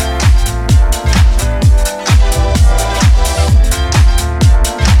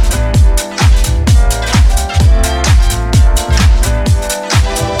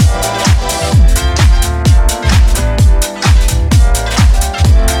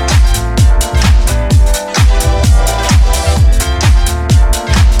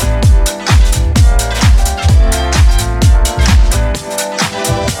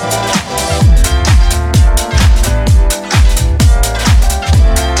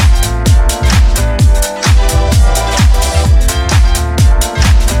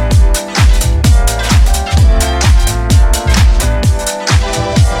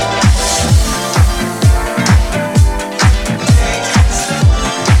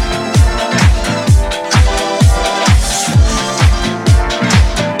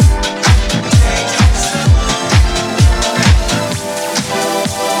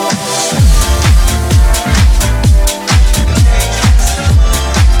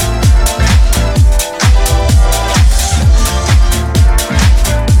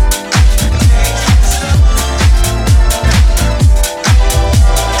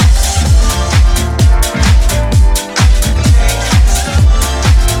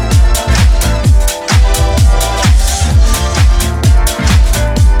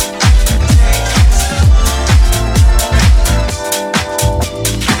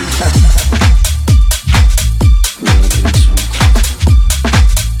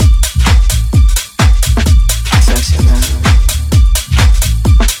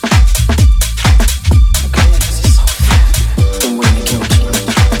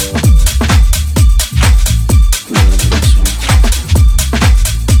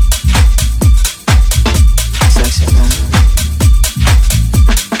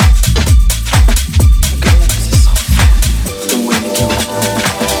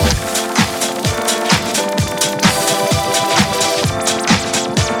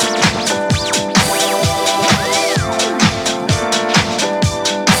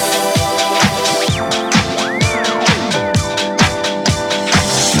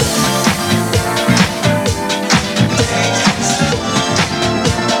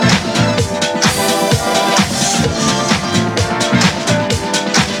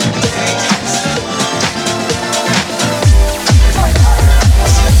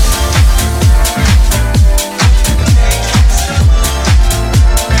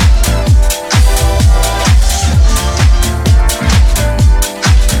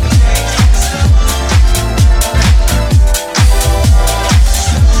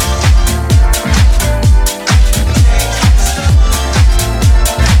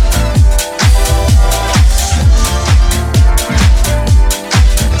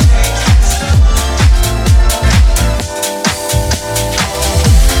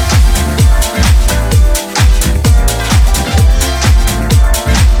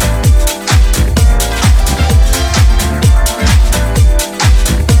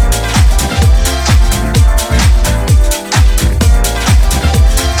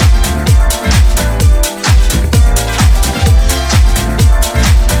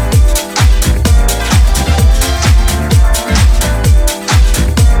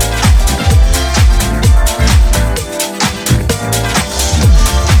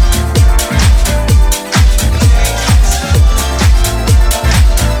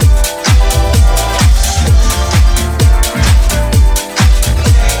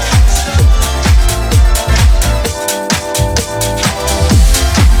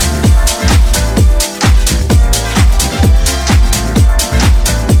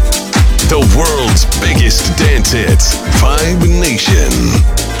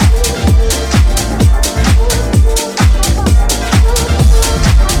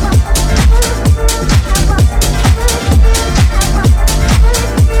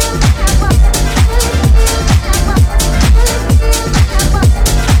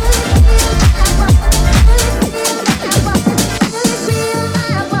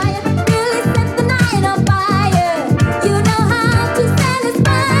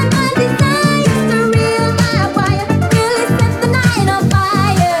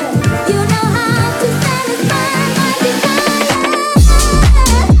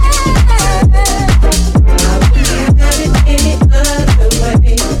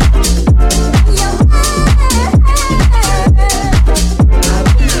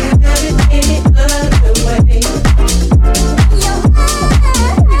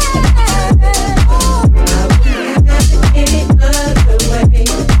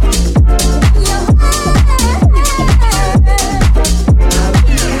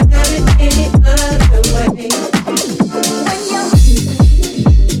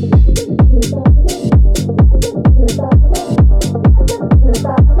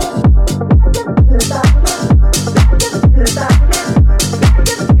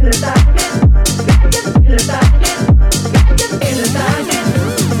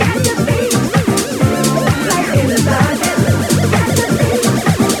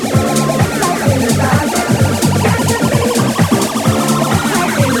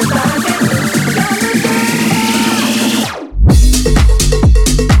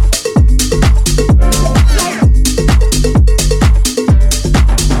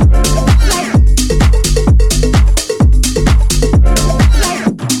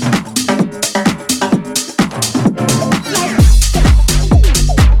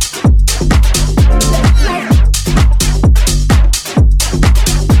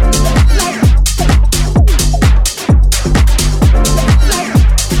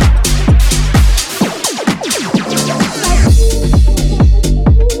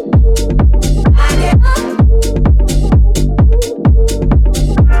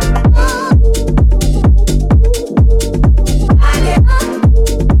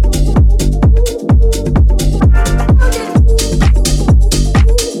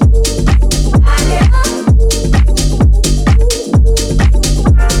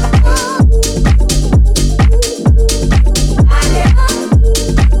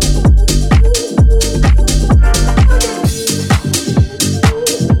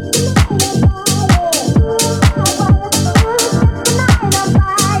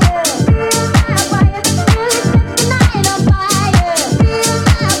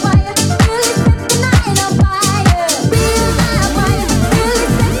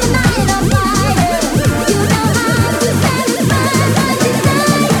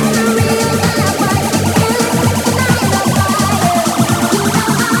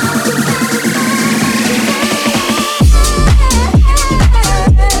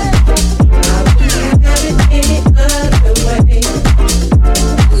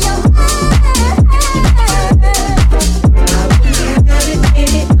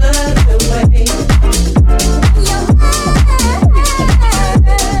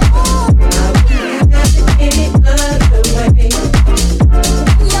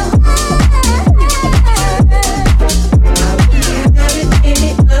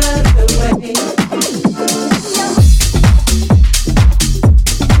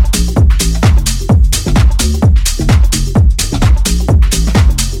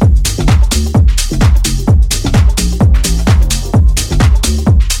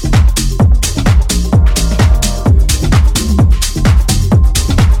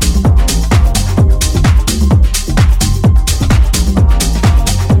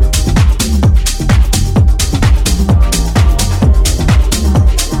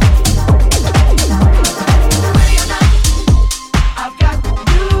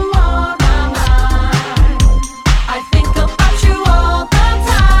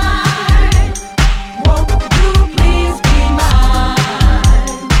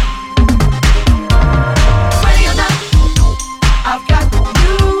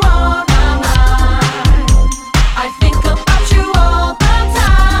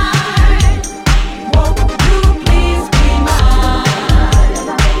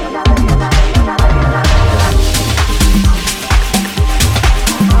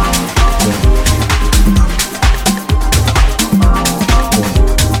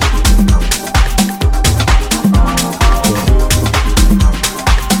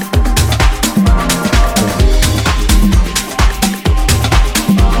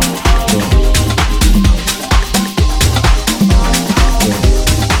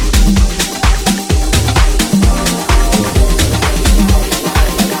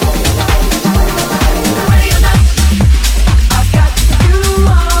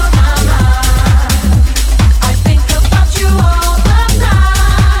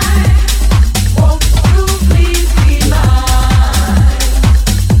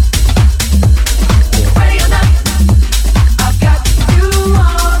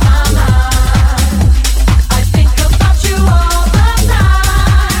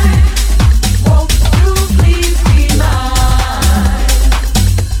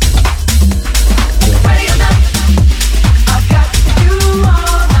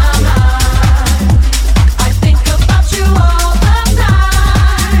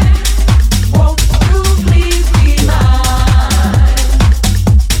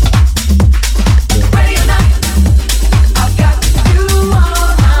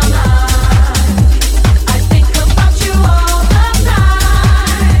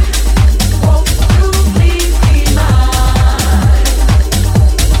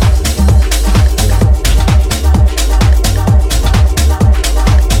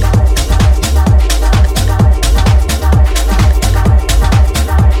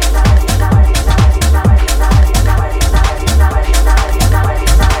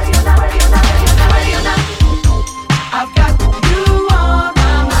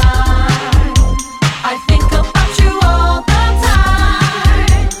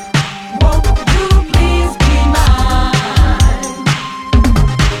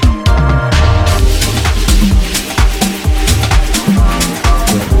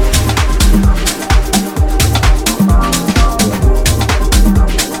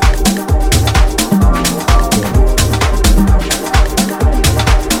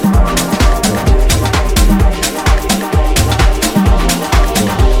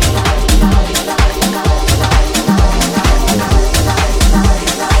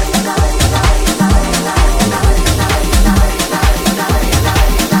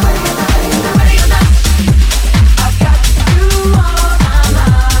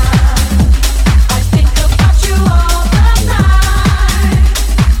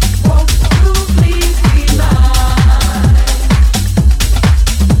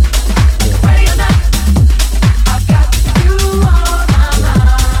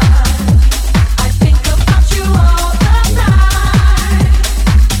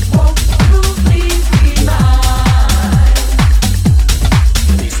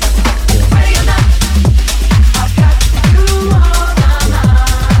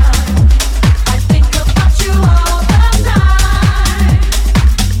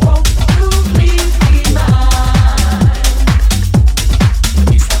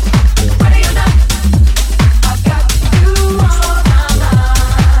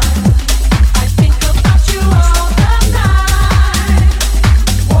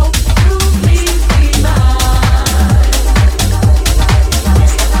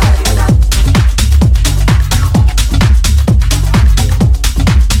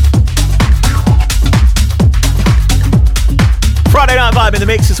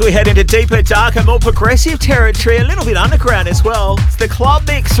 we head into deeper, darker, more progressive territory, a little bit underground as well. It's the club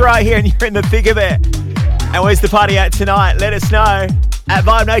mix right here and you're in the thick of it. And where's the party at tonight? Let us know at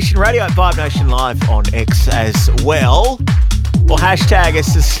Vibe Nation Radio, at Vibe Nation Live on X as well. Or hashtag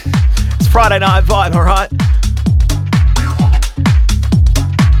it's Friday Night Vibe, alright?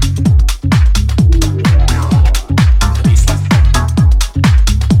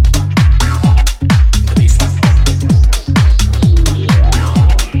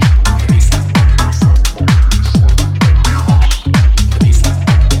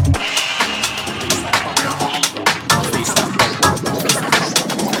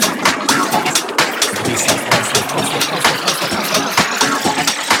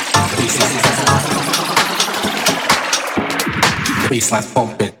 Baseline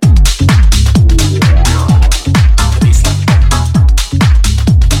pump it.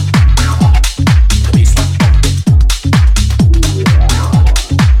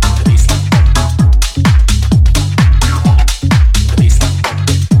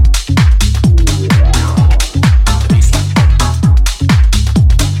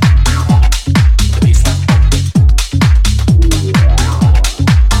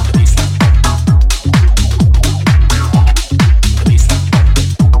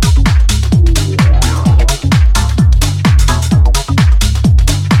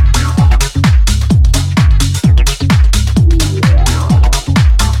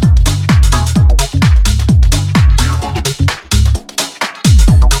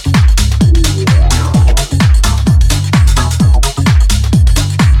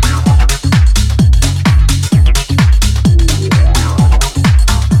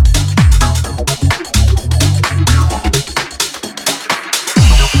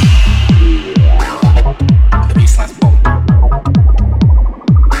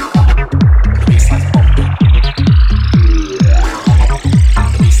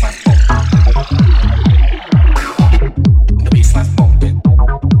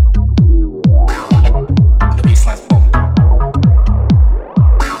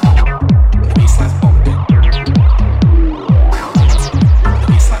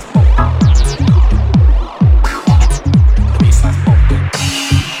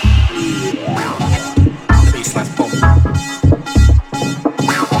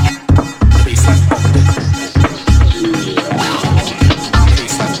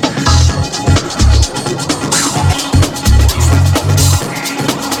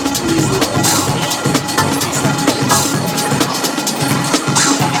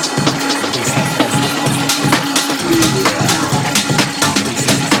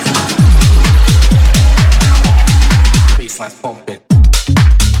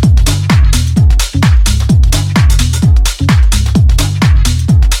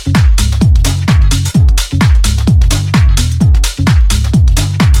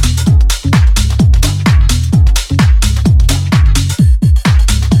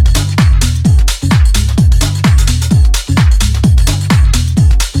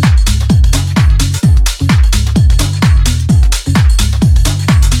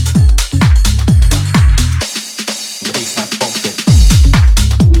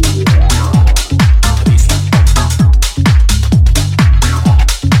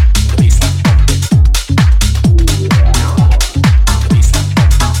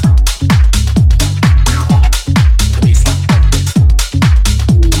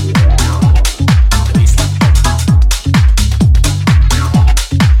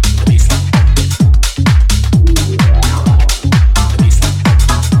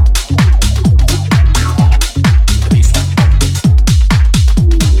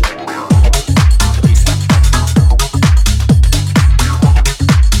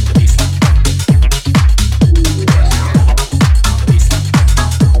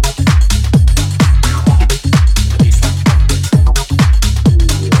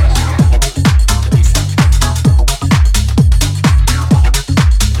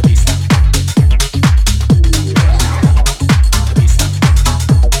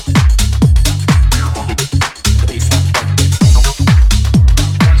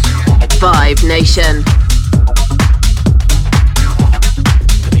 Vibe Nation.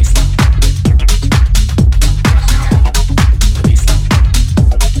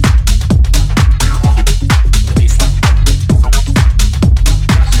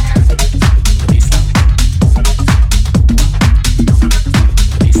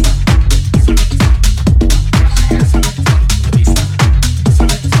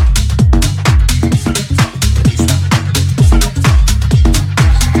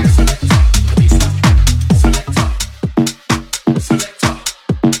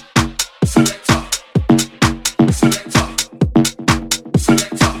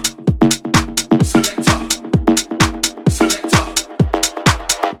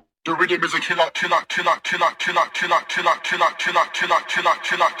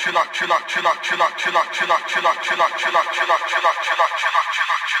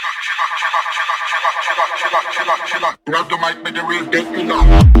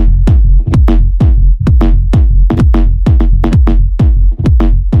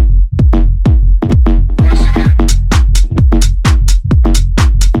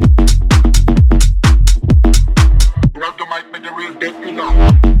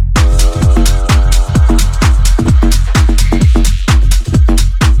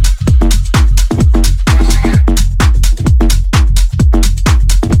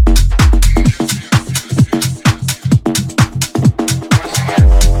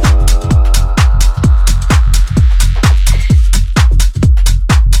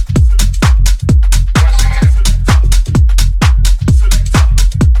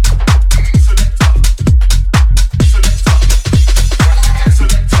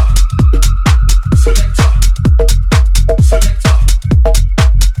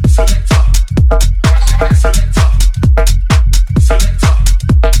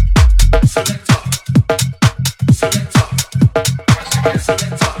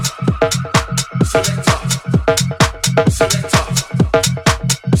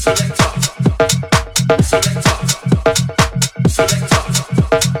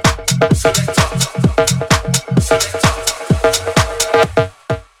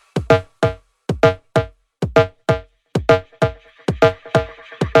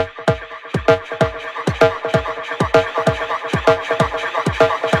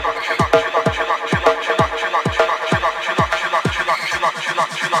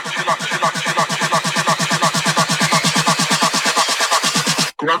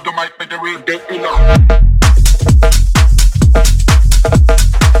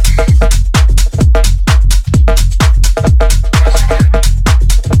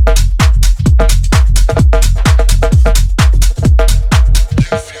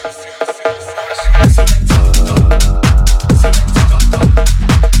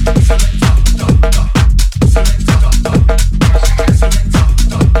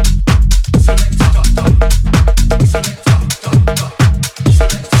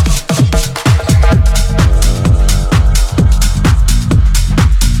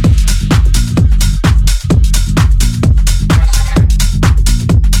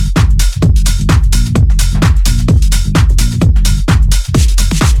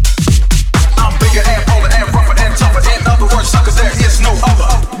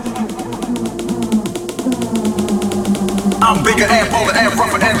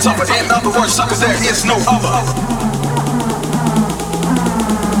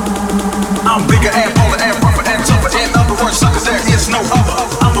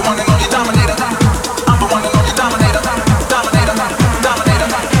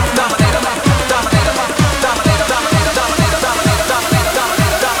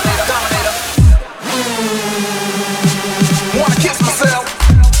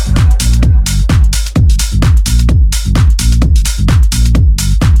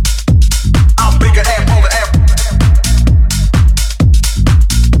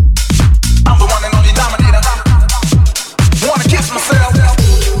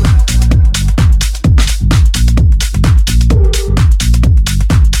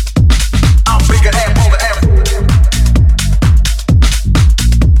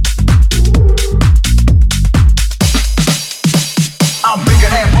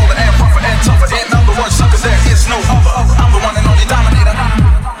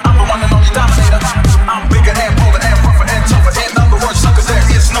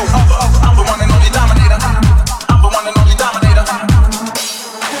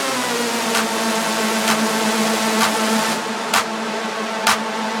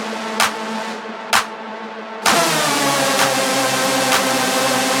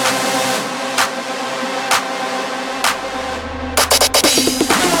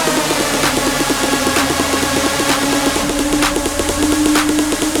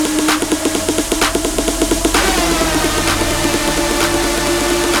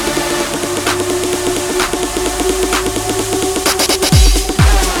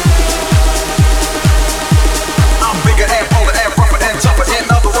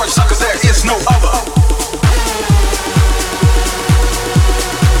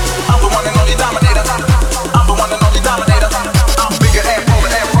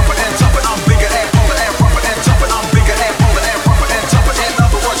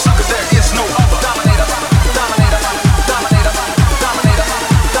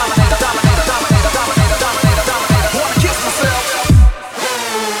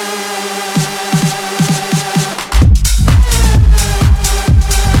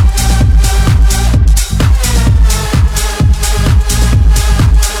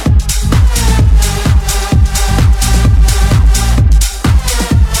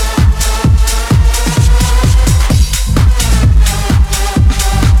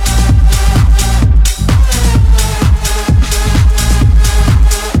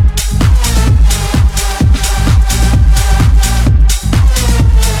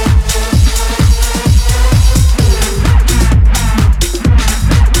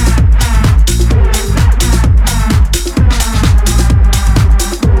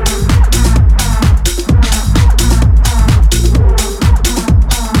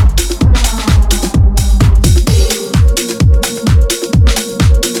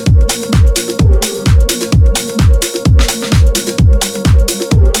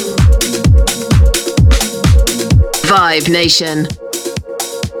 Vibe Nation.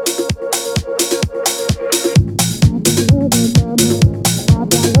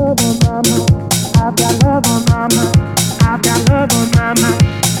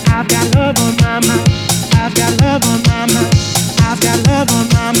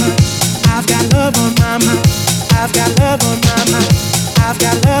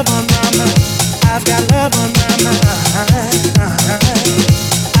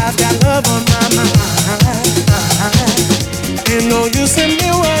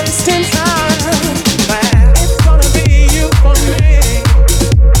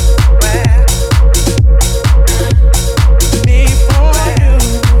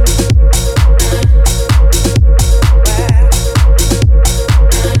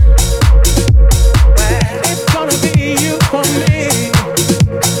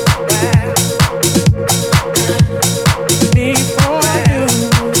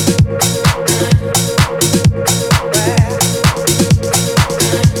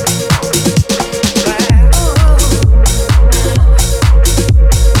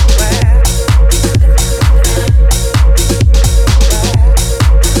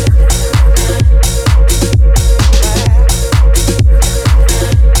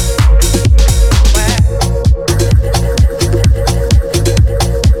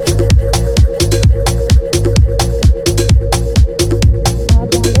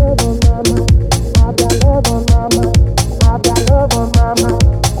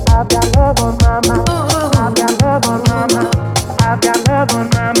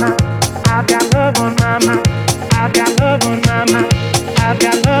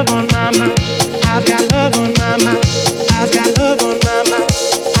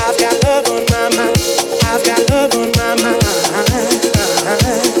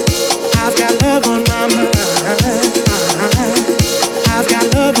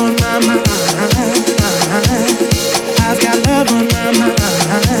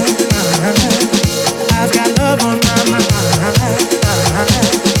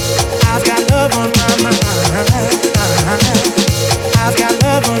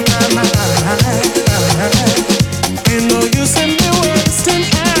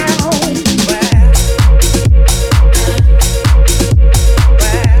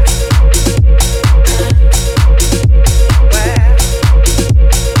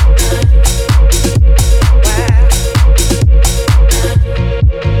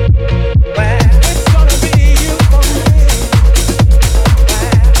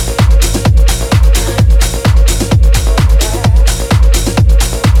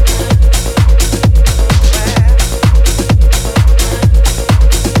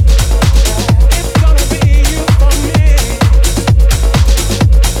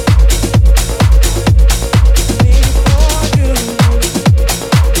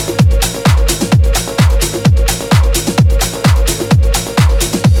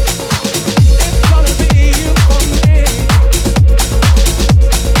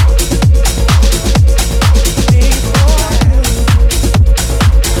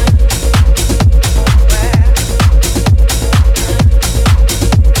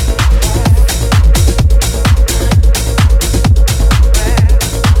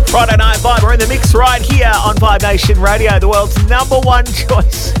 Right here on Vibe Nation Radio, the world's #1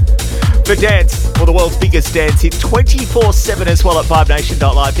 choice for dance, or the world's biggest dance hit 24/7 as well at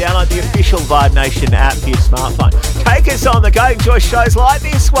vibenation.live. Download the official Vibe Nation app for your smartphone. Take us on the go, enjoy shows like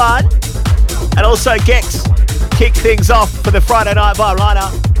this one. And also Gex, kick things off for the Friday Night Vibe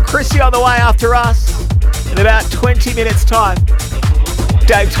lineup. Chrissy on the way after us in about 20 minutes time.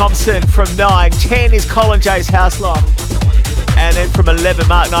 Dave Thompson from 9, 10 is Colin J's House Life. And then from 11,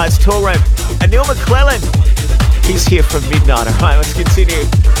 Mark Knight's Tool Room. And Neil McClellan, he's here from midnight. All right, let's continue.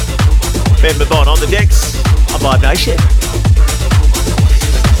 Ben Mabon on the decks on Vibe Nation.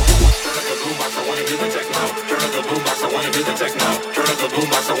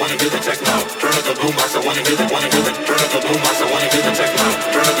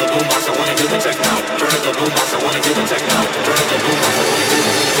 Turn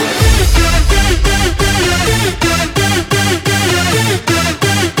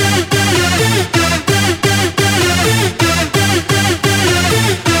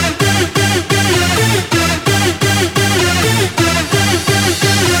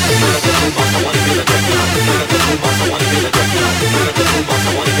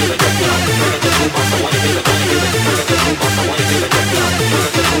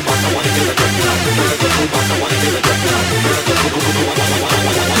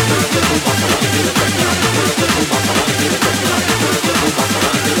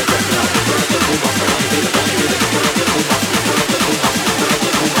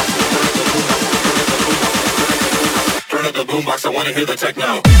boombox, I wanna hear the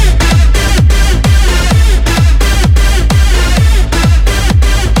techno.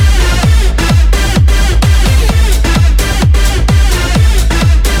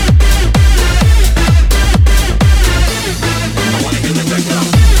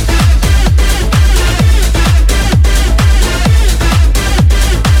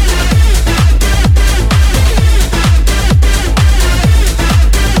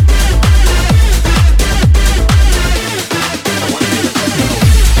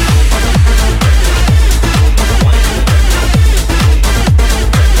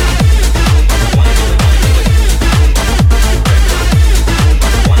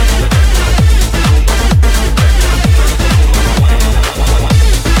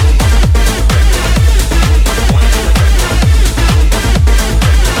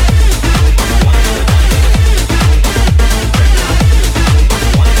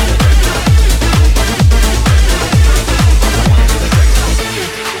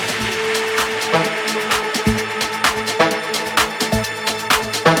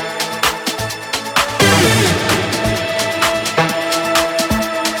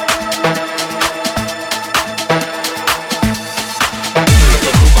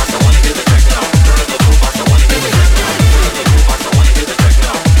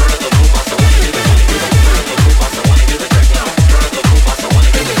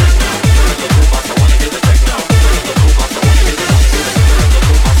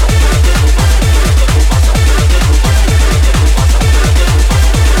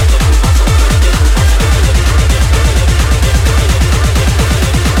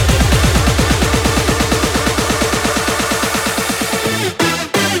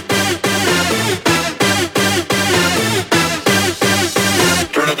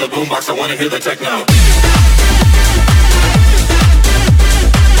 I wanna hear the techno.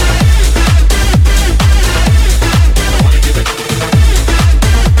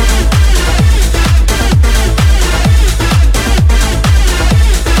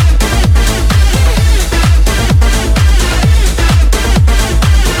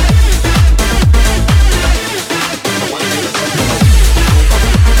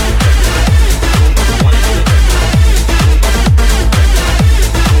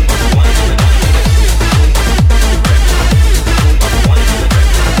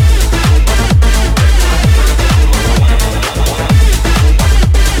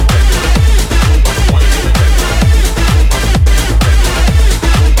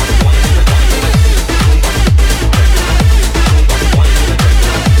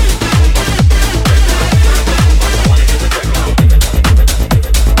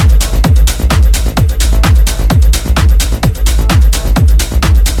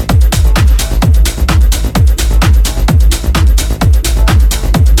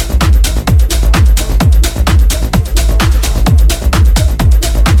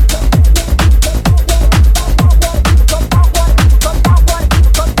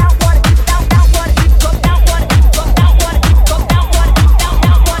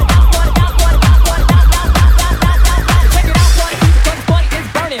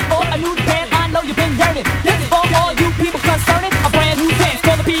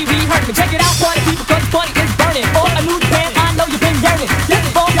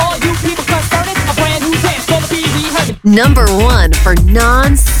 Number 1 for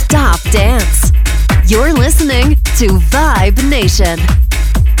non-stop dance. You're listening to Vibe Nation.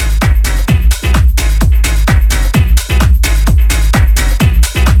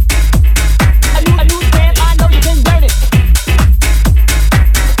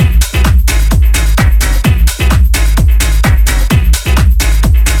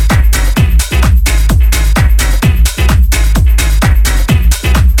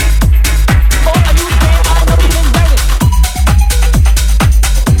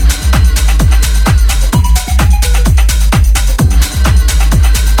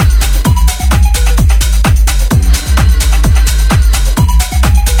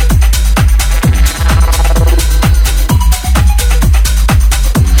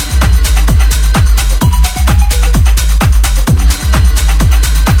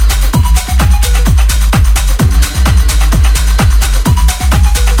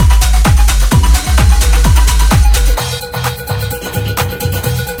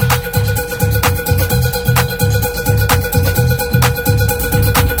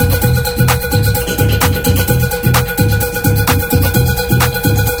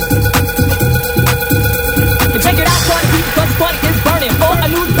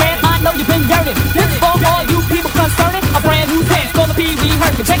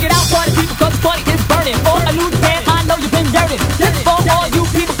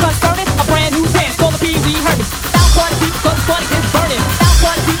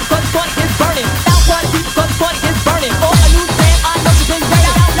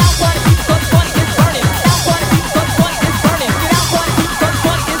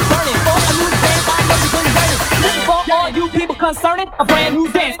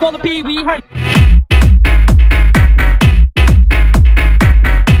 Pee Wee Herman.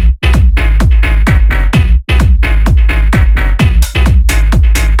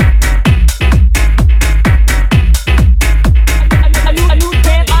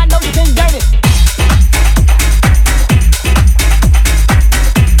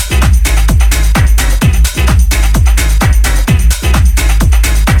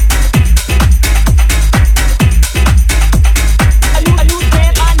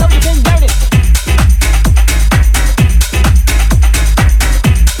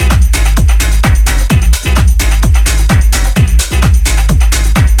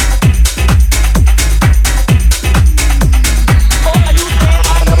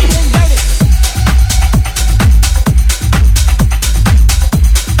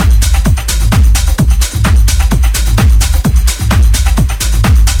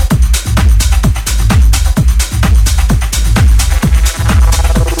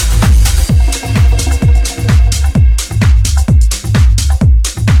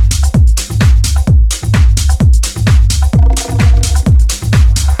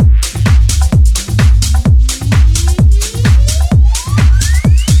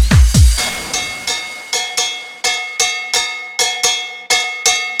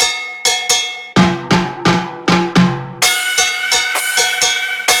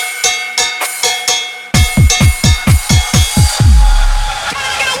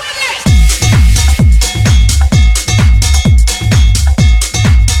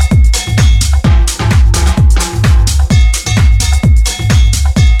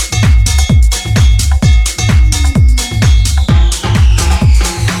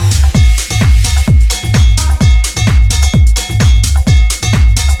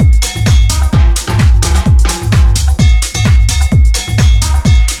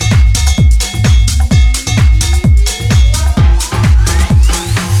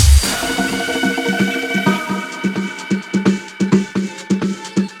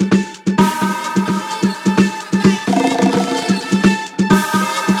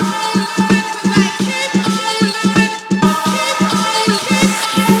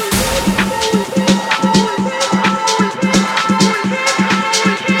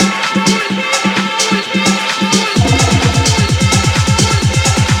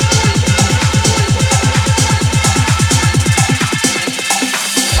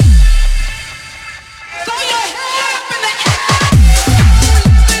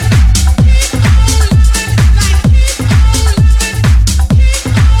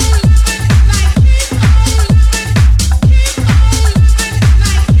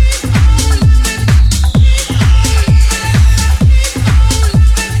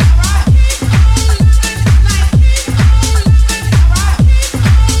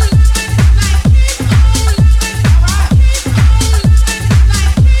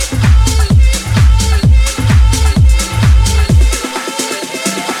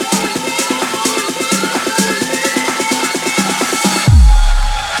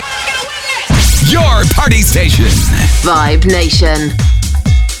 Party Station. Vibe Nation.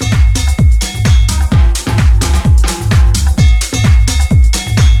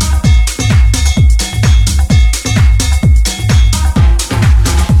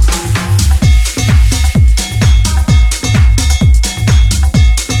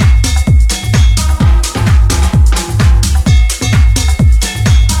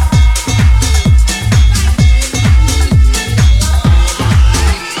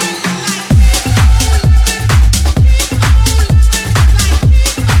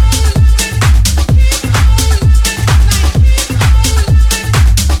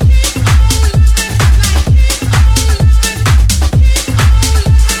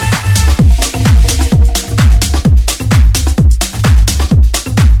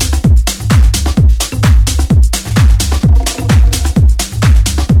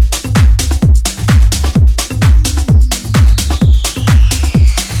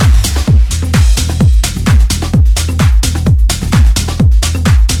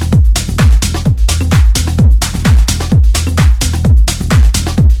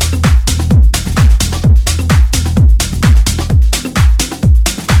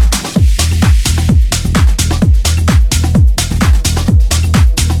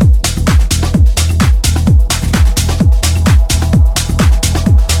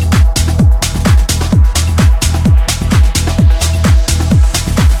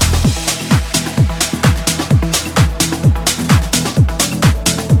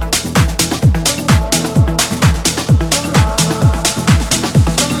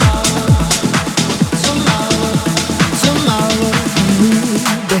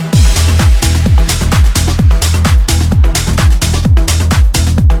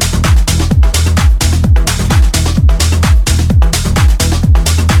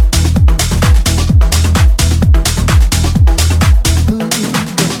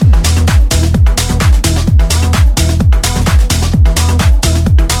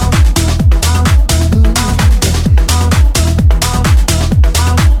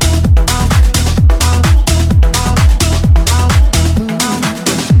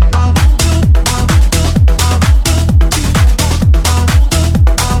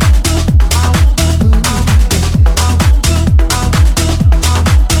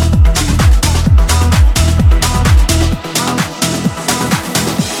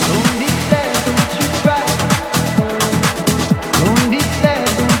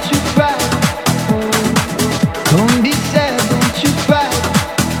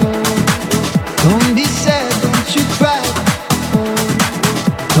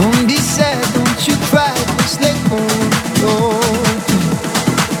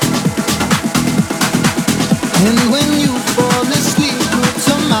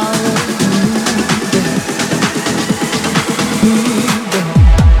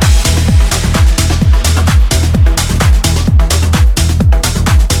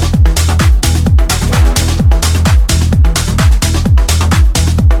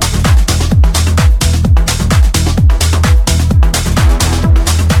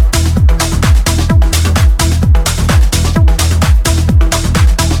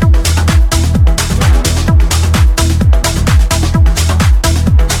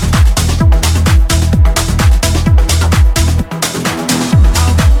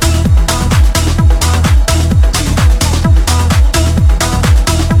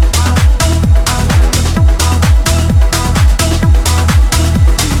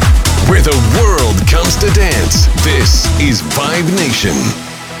 comes to dance, this is Vibe Nation.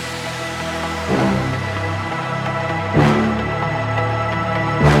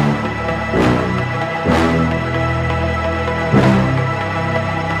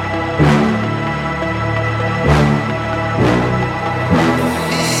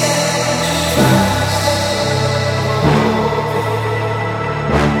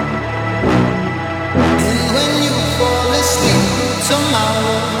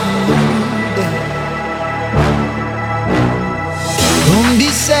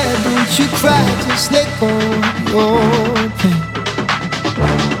 You cry, just let go of your pain.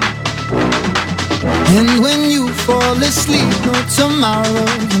 And when you fall asleep, no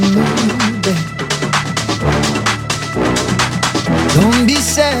tomorrow's a new day. Don't be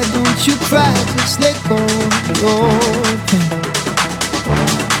sad, don't you cry, just let go of your pain.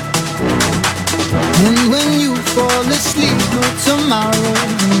 And when you fall asleep, no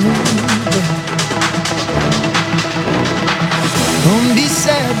tomorrow's a new day. Don't be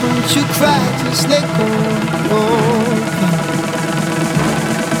sad, don't you cry, just let go of your pain.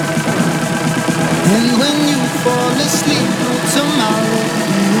 And when you fall asleep, no tomorrow,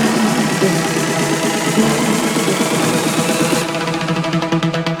 new day.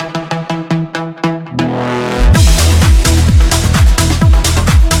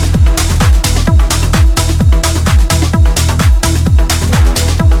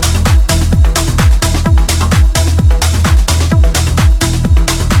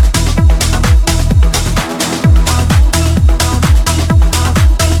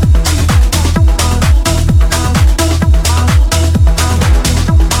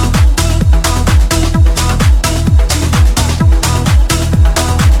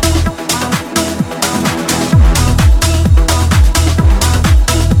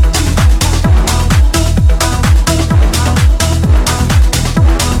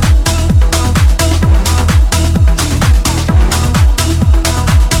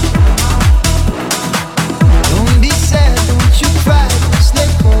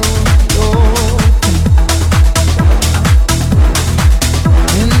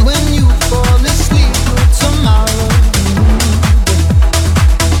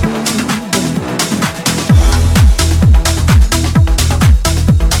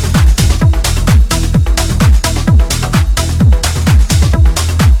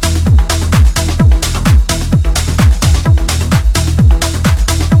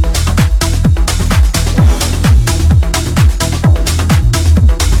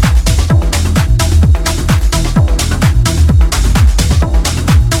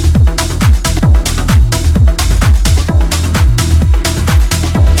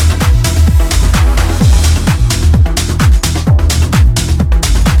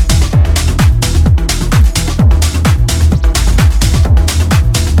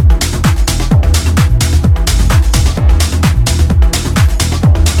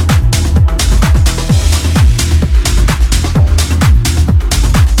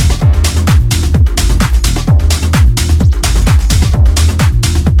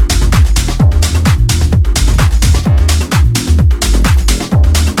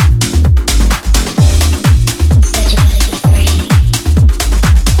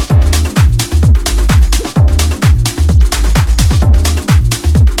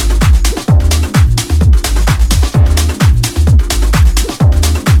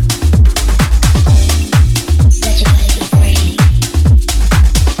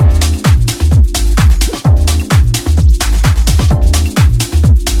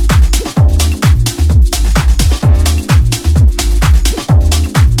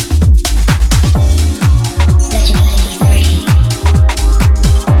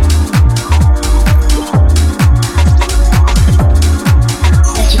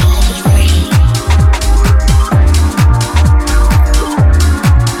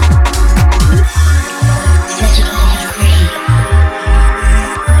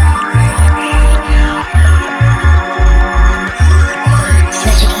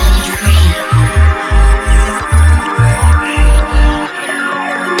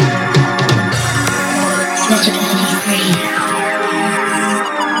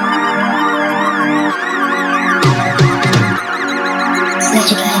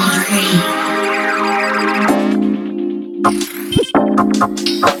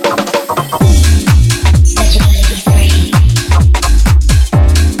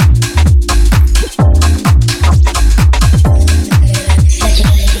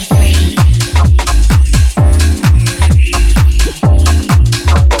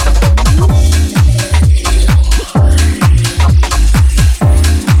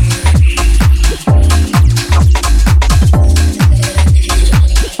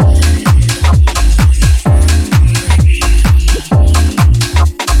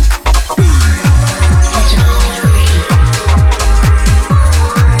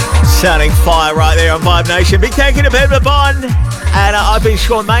 Sounding fire right there on Vibe Nation. Big thank you to Ben Mabon. And I've been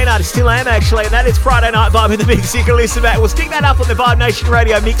Sean Maynard, still am actually, and that is Friday Night Vibe in the Mix. You can listen back. We'll stick that up on the Vibe Nation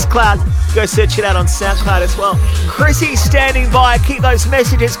Radio Mix Cloud. Go search it out on SoundCloud as well. Chrissy standing by. Keep those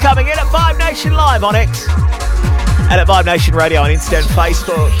messages coming in at Vibe Nation Live on X and at Vibe Nation Radio on Insta and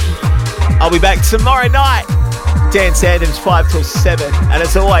Facebook. I'll be back tomorrow night. Dance Anthems 5 till 7. And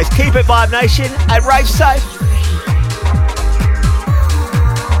as always, keep it Vibe Nation and rave safe.